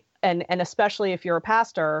Christian, right? And especially if you're a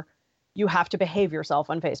pastor, you have to behave yourself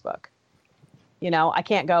on Facebook. I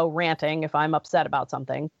can't go ranting if I'm upset about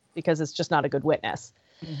something because it's just not a good witness.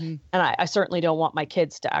 And I certainly don't want my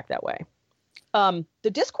kids to act that way. The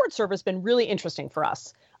Discord server has been really interesting for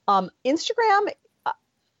us. Instagram,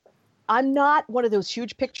 I'm not one of those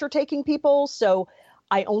huge picture taking people, so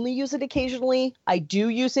I only use it occasionally. I do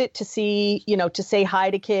use it to see, to say hi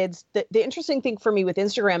to kids. The interesting thing for me with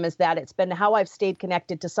Instagram is that it's been how I've stayed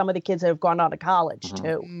connected to some of the kids that have gone on to college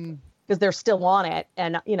too, because they're still on it.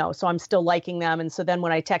 And, so I'm still liking them. And so then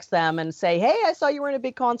when I text them and say, hey, I saw you were in a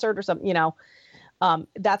big concert or something,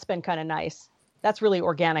 that's been kind of nice. That's really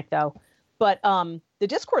organic though. But the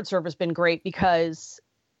Discord server has been great because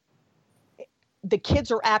the kids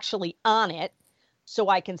are actually on it. So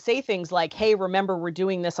I can say things like, hey, remember we're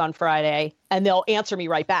doing this on Friday, and they'll answer me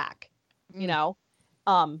right back.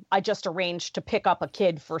 I just arranged to pick up a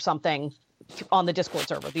kid for something on the Discord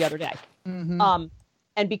server the other day. And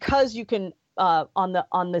because you can,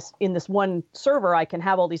 in this one server, I can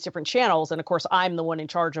have all these different channels. And of course, I'm the one in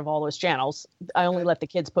charge of all those channels. I only let the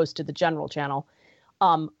kids post to the general channel.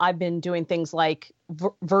 I've been doing things like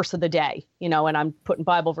verse of the day, and I'm putting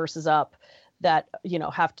Bible verses up that,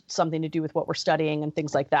 have something to do with what we're studying and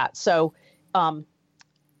things like that. So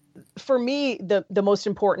for me, the most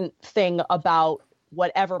important thing about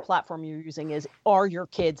whatever platform you're using is, are your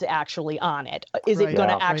kids actually on it? Is it going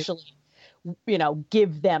to actually,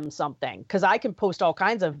 give them something? Because I can post all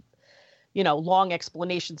kinds of, long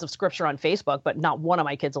explanations of scripture on Facebook, but not one of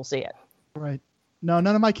my kids will see it. Right. No,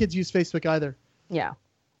 none of my kids use Facebook either. Yeah.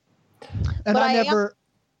 And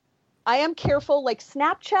I am careful. Like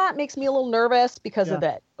Snapchat makes me a little nervous because of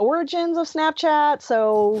the origins of Snapchat.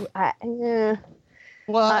 So,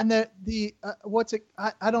 well, and what's it?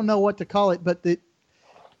 I don't know what to call it, but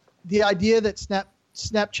the idea that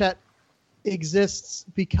Snapchat exists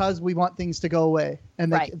because we want things to go away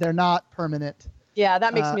and they're not permanent. Yeah,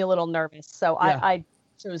 that makes me a little nervous. So I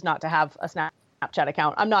chose not to have a Snapchat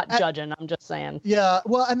account. I'm not judging. I'm just saying. Yeah,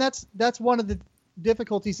 well, and that's one of the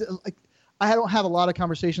difficulties. Like, I don't have a lot of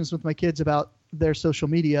conversations with my kids about their social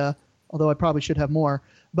media, although I probably should have more.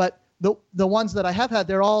 But the ones that I have had,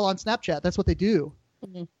 they're all on Snapchat. That's what they do.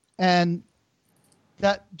 And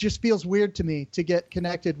that just feels weird to me to get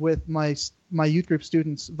connected with my youth group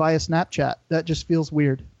students via Snapchat. That just feels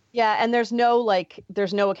weird. Yeah, and there's no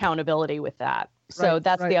accountability with that. So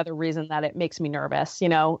that's the other reason that it makes me nervous.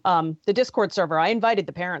 The Discord server, I invited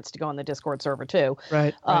the parents to go on the Discord server too.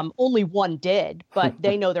 Right. Only one did, but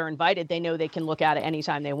they know they're invited. They know they can look at it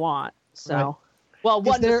anytime they want. So, well,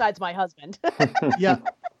 one besides my husband. Yeah.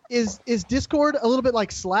 Is Discord a little bit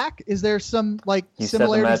like Slack? Is there some you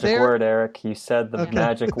similarities there? You said the magic word, Eric. You said the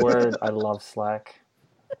magic word. I love Slack.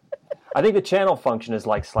 I think the channel function is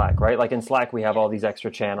like Slack, right? Like in Slack, we have all these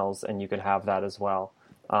extra channels, and you can have that as well.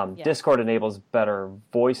 Discord enables better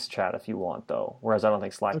voice chat if you want, though, whereas I don't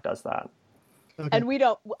think Slack does that. Okay. And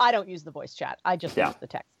I don't use the voice chat. I just use the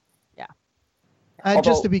text. Yeah. And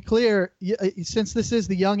just to be clear, since this is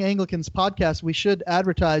the Young Anglicans podcast, we should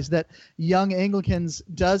advertise that Young Anglicans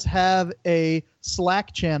does have a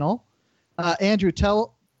Slack channel. Andrew,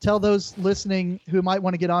 tell those listening who might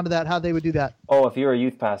want to get onto that how they would do that. Oh, if you're a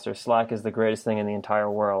youth pastor, Slack is the greatest thing in the entire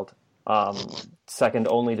world. Second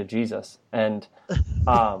only to Jesus. And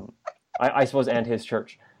I suppose, and his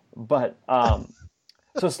church. But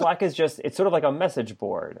So Slack is it's sort of like a message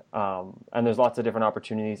board, and there's lots of different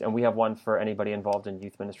opportunities. And we have one for anybody involved in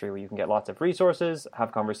youth ministry where you can get lots of resources,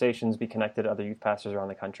 have conversations, be connected to other youth pastors around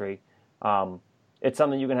the country. It's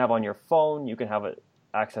something you can have on your phone. You can have it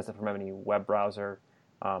access it from any web browser.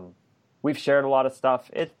 We've shared a lot of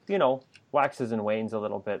stuff. It waxes and wanes a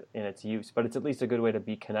little bit in its use, but it's at least a good way to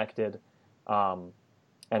be connected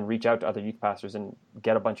and reach out to other youth pastors and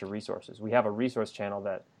get a bunch of resources. We have a resource channel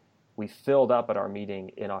that we filled up at our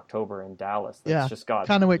meeting in October in Dallas. Yeah, just got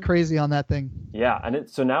kind of went crazy on that thing. Yeah, and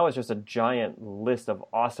so now it's just a giant list of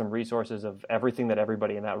awesome resources of everything that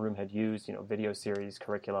everybody in that room had used. Video series,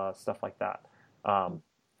 curricula, stuff like that.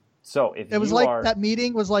 So if it was that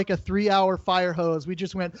meeting was like a 3-hour fire hose. We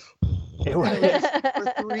just went.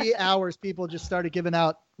 For 3 hours, people just started giving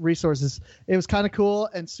out resources. It was kind of cool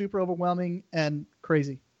and super overwhelming and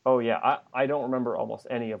crazy. Oh, yeah. I don't remember almost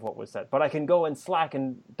any of what was said, but I can go in Slack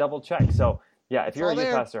and double check. So, yeah, if you're a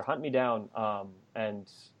youth pastor, hunt me down and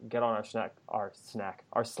get on our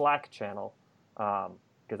Slack channel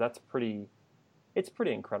because it's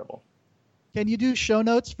pretty incredible. Can you do show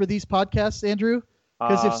notes for these podcasts, Andrew?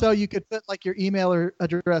 Because if so, you could put like your email or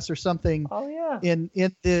address or something. Oh, yeah. In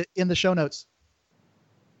the show notes.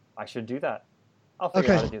 I should do that. I'll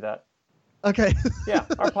figure out how to do that. Okay. Yeah,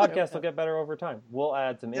 our podcast will get better over time. We'll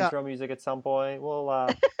add some intro music at some point.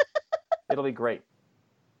 It'll be great.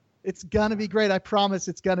 It's gonna be great. I promise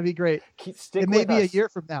it's gonna be great. It may be a year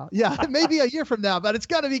from now. Yeah, it may be a year from now, but it's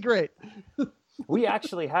gonna be great. We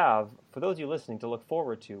actually have, for those of you listening to look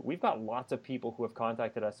forward to, we've got lots of people who have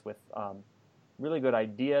contacted us with really good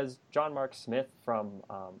ideas. John Mark Smith from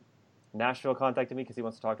Nashville contacted me because he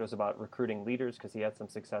wants to talk to us about recruiting leaders because he had some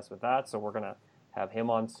success with that. So we're going to have him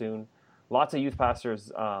on soon. Lots of youth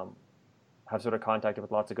pastors have sort of contacted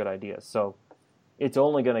with lots of good ideas. So it's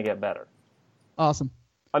only going to get better. Awesome.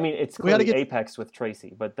 I mean, it's clearly apex with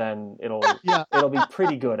Tracy, but then it'll be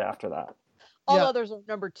pretty good after that. All others are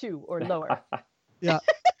number 2 or lower. Yeah.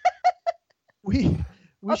 We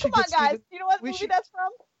should come on, guys. You know what movie that's from?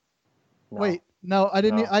 No. Wait, no, I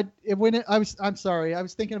didn't. No. I'm sorry. I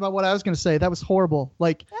was thinking about what I was going to say. That was horrible.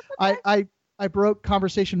 Like okay. I broke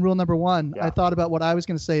conversation rule number 1. Yeah. I thought about what I was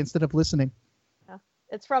going to say instead of listening. Yeah.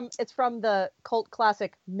 It's from the cult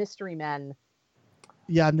classic Mystery Men.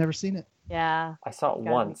 Yeah, I've never seen it. Yeah. I saw it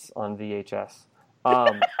once on VHS.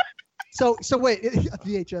 So wait,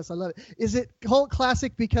 VHS, I love it. Is it cult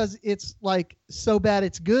classic because it's like so bad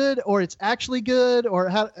it's good, or it's actually good, or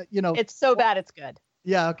how It's so bad it's good.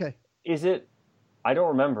 Yeah, okay. Is it? I don't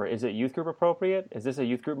remember. Is it youth group appropriate? Is this a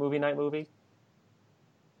youth group night movie?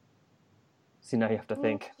 See, now you have to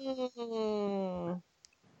think.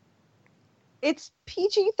 It's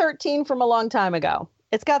PG-13 from a long time ago.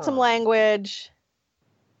 It's got some language.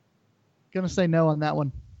 Gonna say no on that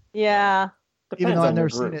one. Yeah. Even though I've never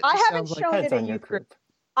seen it. I haven't shown it at youth group.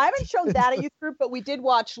 I haven't shown that at youth group, but we did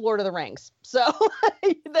watch Lord of the Rings. So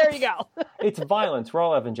there you go. It's violence. We're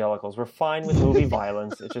all evangelicals. We're fine with movie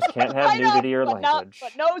violence. It just can't have nudity or language.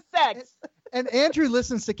 But no sex. And Andrew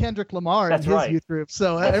listens to Kendrick Lamar in his youth group,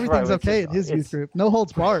 so everything's okay in his youth group. No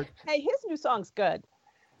holds barred. Hey, his new song's good.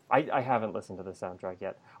 I haven't listened to the soundtrack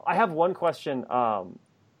yet. I have one question.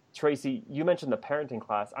 Tracy, you mentioned the parenting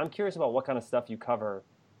class. I'm curious about what kind of stuff you cover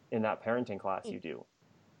in that parenting class you do.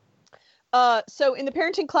 So in the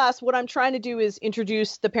parenting class, what I'm trying to do is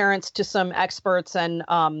introduce the parents to some experts and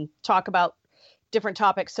talk about different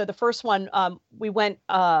topics. So the first one, I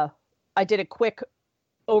did a quick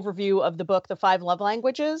overview of the book, The 5 Love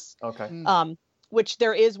Languages. Okay. Which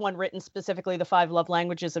there is one written specifically, The 5 Love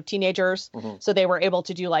Languages of Teenagers. Mm-hmm. So they were able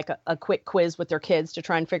to do like a quick quiz with their kids to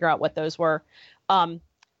try and figure out what those were.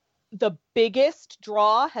 The biggest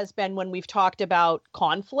draw has been when we've talked about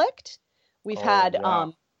conflict. We had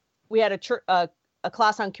a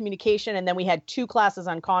class on communication, and then we had 2 classes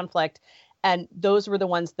on conflict, and those were the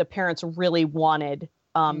ones the parents really wanted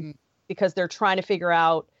because they're trying to figure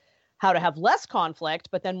out how to have less conflict,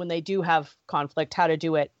 but then when they do have conflict, how to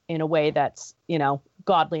do it in a way that's,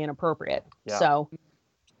 godly and appropriate. Yeah. So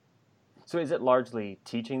is it largely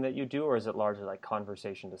teaching that you do, or is it largely like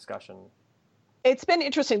conversation discussion? It's been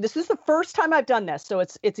interesting. This is the first time I've done this, so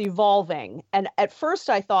it's evolving. And at first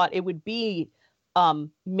I thought it would be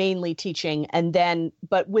mainly teaching,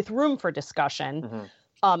 but with room for discussion.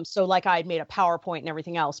 Mm-hmm. So like I had made a PowerPoint and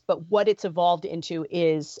everything else, but what it's evolved into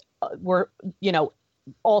is we're,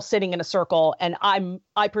 all sitting in a circle, and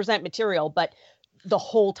I present material, but the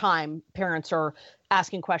whole time parents are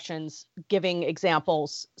asking questions, giving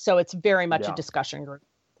examples. So it's very much a discussion group.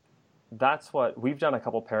 That's what we've done, a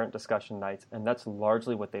couple parent discussion nights, and that's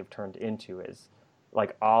largely what they've turned into is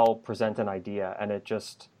like I'll present an idea and it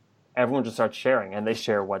just everyone just starts sharing, and they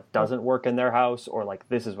share what doesn't work in their house, or like,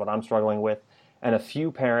 this is what I'm struggling with. And a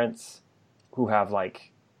few parents who have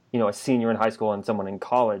like, a senior in high school and someone in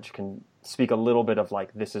college can speak a little bit of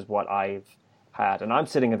like, this is what I've had. And I'm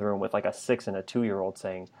sitting in the room with like a 6 and a 2-year-old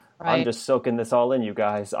saying, Right. I'm just soaking this all in, you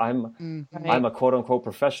guys. I'm a quote unquote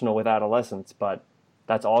professional with adolescents, but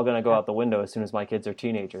that's all going to go out the window as soon as my kids are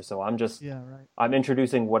teenagers. So I'm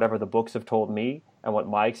introducing whatever the books have told me and what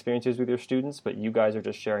my experience is with your students, but you guys are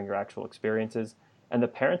just sharing your actual experiences. And the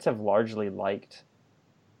parents have largely liked,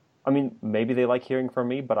 maybe they like hearing from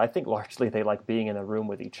me, but I think largely they like being in a room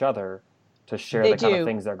with each other to share the kind of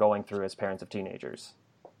things they're going through as parents of teenagers.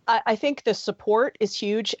 I think the support is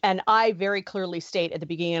huge. And I very clearly state at the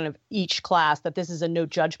beginning of each class that this is a no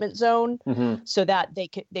judgment zone, so that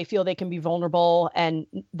they feel they can be vulnerable and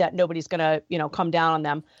that nobody's going to, come down on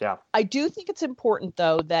them. Yeah. I do think it's important,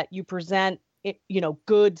 though, that you present,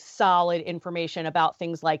 good, solid information about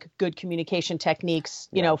things like good communication techniques,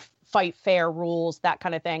 fight fair rules, that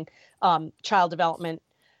kind of thing, child development,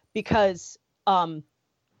 because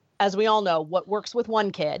as we all know, what works with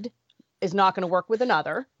one kid is not going to work with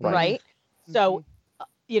another, right? So,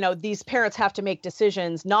 these parents have to make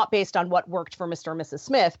decisions not based on what worked for Mr. and Mrs.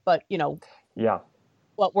 Smith, but,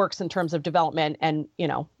 what works in terms of development and,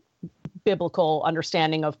 biblical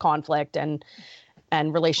understanding of conflict and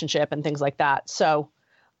relationship and things like that. So,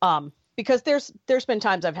 because there's been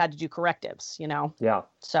times I've had to do correctives, Yeah.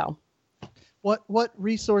 So. What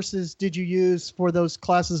resources did you use for those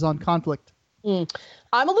classes on conflict? I'm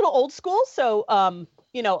a little old school, so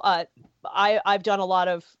I've done a lot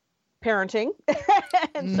of parenting,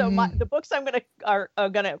 and so the books I'm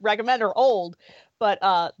gonna recommend are old, but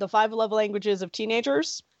the 5 Love Languages of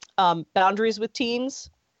Teenagers, Boundaries with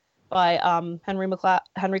Teens by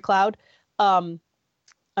Henry Cloud, an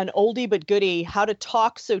oldie but goodie, How to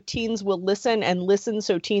Talk So Teens Will Listen and Listen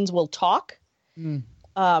So Teens Will Talk,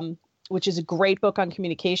 which is a great book on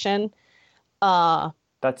communication.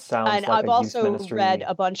 That sounds and like I've a youth also ministry. read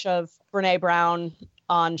a bunch of Brene Brown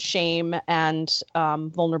on shame and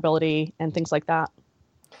vulnerability and things like that.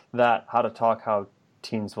 That How to Talk, How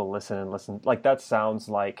Teens Will Listen and Listen, like that sounds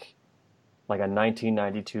like a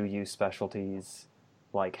 1992 Youth Specialties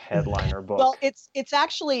like headliner book. Well, it's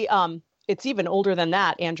actually it's even older than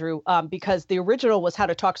that, Andrew, because the original was How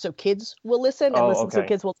to Talk So Kids Will Listen and Listen So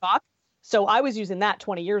Kids Will Talk. So I was using that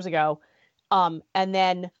 20 years ago. And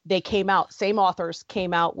then same authors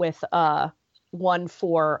came out with one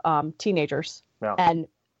for teenagers. Yeah. And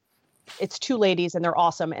it's 2 ladies and they're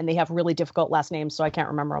awesome and they have really difficult last names, so I can't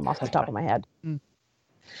remember them off the top of my head.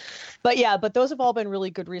 But those have all been really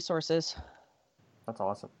good resources. That's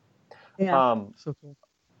awesome. Yeah. So cool.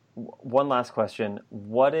 One last question.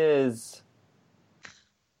 What is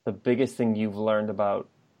the biggest thing you've learned about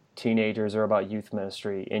teenagers or about youth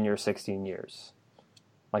ministry in your 16 years?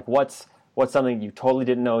 Like what's something you totally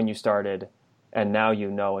didn't know when you started and now you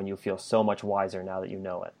know and you feel so much wiser now that you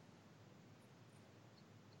know it?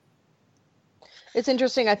 It's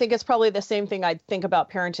interesting. I think it's probably the same thing I think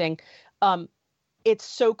about parenting. It's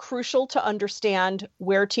so crucial to understand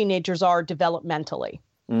where teenagers are developmentally.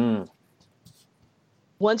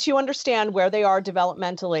 Once you understand where they are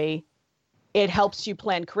developmentally, it helps you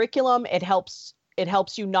plan curriculum. It helps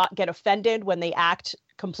you not get offended when they act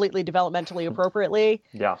completely developmentally appropriately.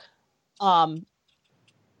 Yeah. And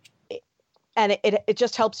it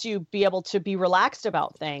just helps you be able to be relaxed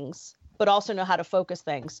about things, but also know how to focus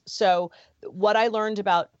things. So what I learned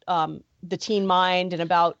about the teen mind and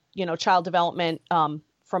about, child development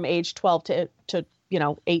from age 12 to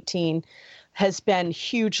 18 has been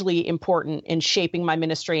hugely important in shaping my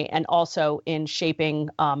ministry and also in shaping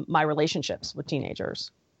my relationships with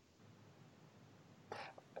teenagers.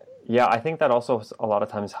 Yeah, I think that also a lot of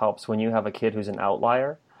times helps when you have a kid who's an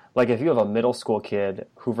outlier. Like if you have a middle school kid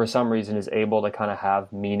who for some reason is able to kind of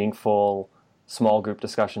have meaningful small group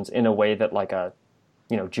discussions in a way that like a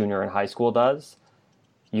junior in high school does,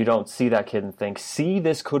 you don't see that kid and think, see,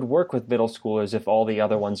 this could work with middle schoolers if all the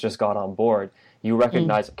other ones just got on board. You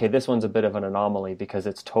recognize, okay, this one's a bit of an anomaly because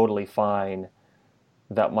it's totally fine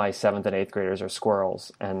that my 7th and 8th graders are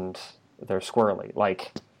squirrels and they're squirrely.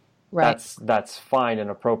 Like, right. That's fine and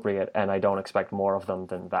appropriate, and I don't expect more of them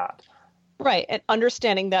than that. Right. And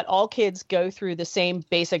understanding that all kids go through the same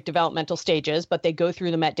basic developmental stages, but they go through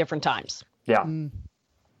them at different times. Yeah.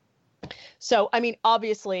 So,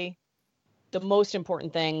 obviously, the most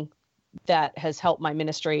important thing that has helped my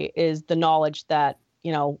ministry is the knowledge that,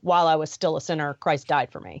 while I was still a sinner, Christ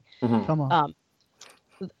died for me. Mm-hmm. Come on.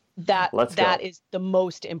 That is the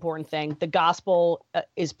most important thing. The gospel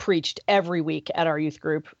is preached every week at our youth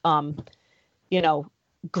group.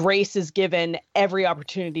 grace is given every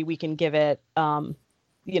opportunity we can give it.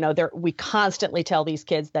 We constantly tell these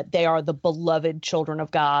kids that they are the beloved children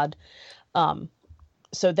of God.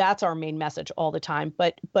 So that's our main message all the time.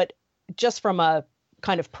 But just from a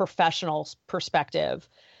kind of professional perspective,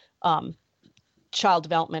 child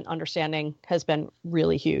development understanding has been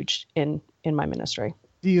really huge in my ministry.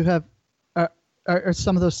 Do you have are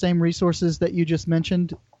some of those same resources that you just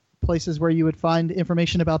mentioned places where you would find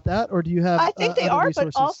information about that, or do you have? I think they other are,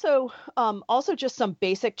 resources? but also just some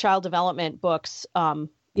basic child development books,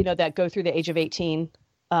 that go through the age of 18.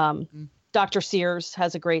 Dr. Sears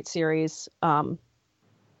has a great series that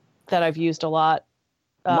I've used a lot.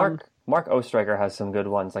 Mark Oestreicher has some good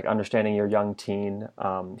ones, like Understanding Your Young Teen.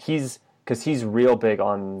 He's real big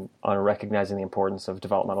on recognizing the importance of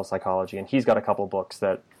developmental psychology, and he's got a couple books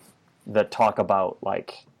that talk about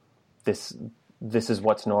like this is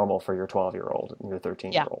what's normal for your 12-year-old and your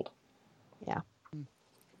 13-year-old. Yeah.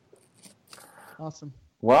 Awesome.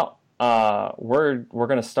 Well, we're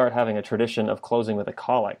going to start having a tradition of closing with a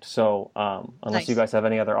collect. So unless you guys have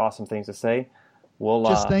any other awesome things to say, we'll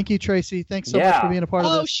just thank you, Tracy. Thanks so much for being a part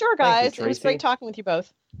of this. Oh, sure, guys. You, it was great talking with you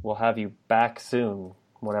both. We'll have you back soon,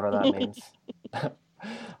 whatever that means.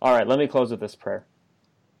 All right, let me close with this prayer.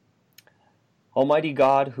 Almighty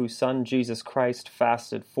God, whose Son Jesus Christ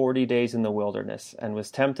fasted 40 days in the wilderness and was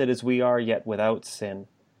tempted as we are, yet without sin,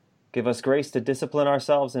 give us grace to discipline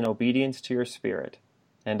ourselves in obedience to your Spirit.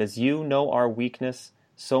 And as you know our weakness,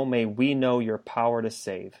 so may we know your power to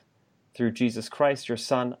save. Through Jesus Christ, your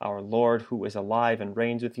Son, our Lord, who is alive and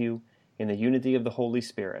reigns with you in the unity of the Holy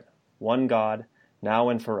Spirit, one God, now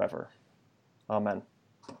and forever. Amen.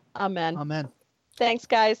 Amen. Amen. Thanks,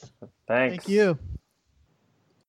 guys. Thanks. Thank you.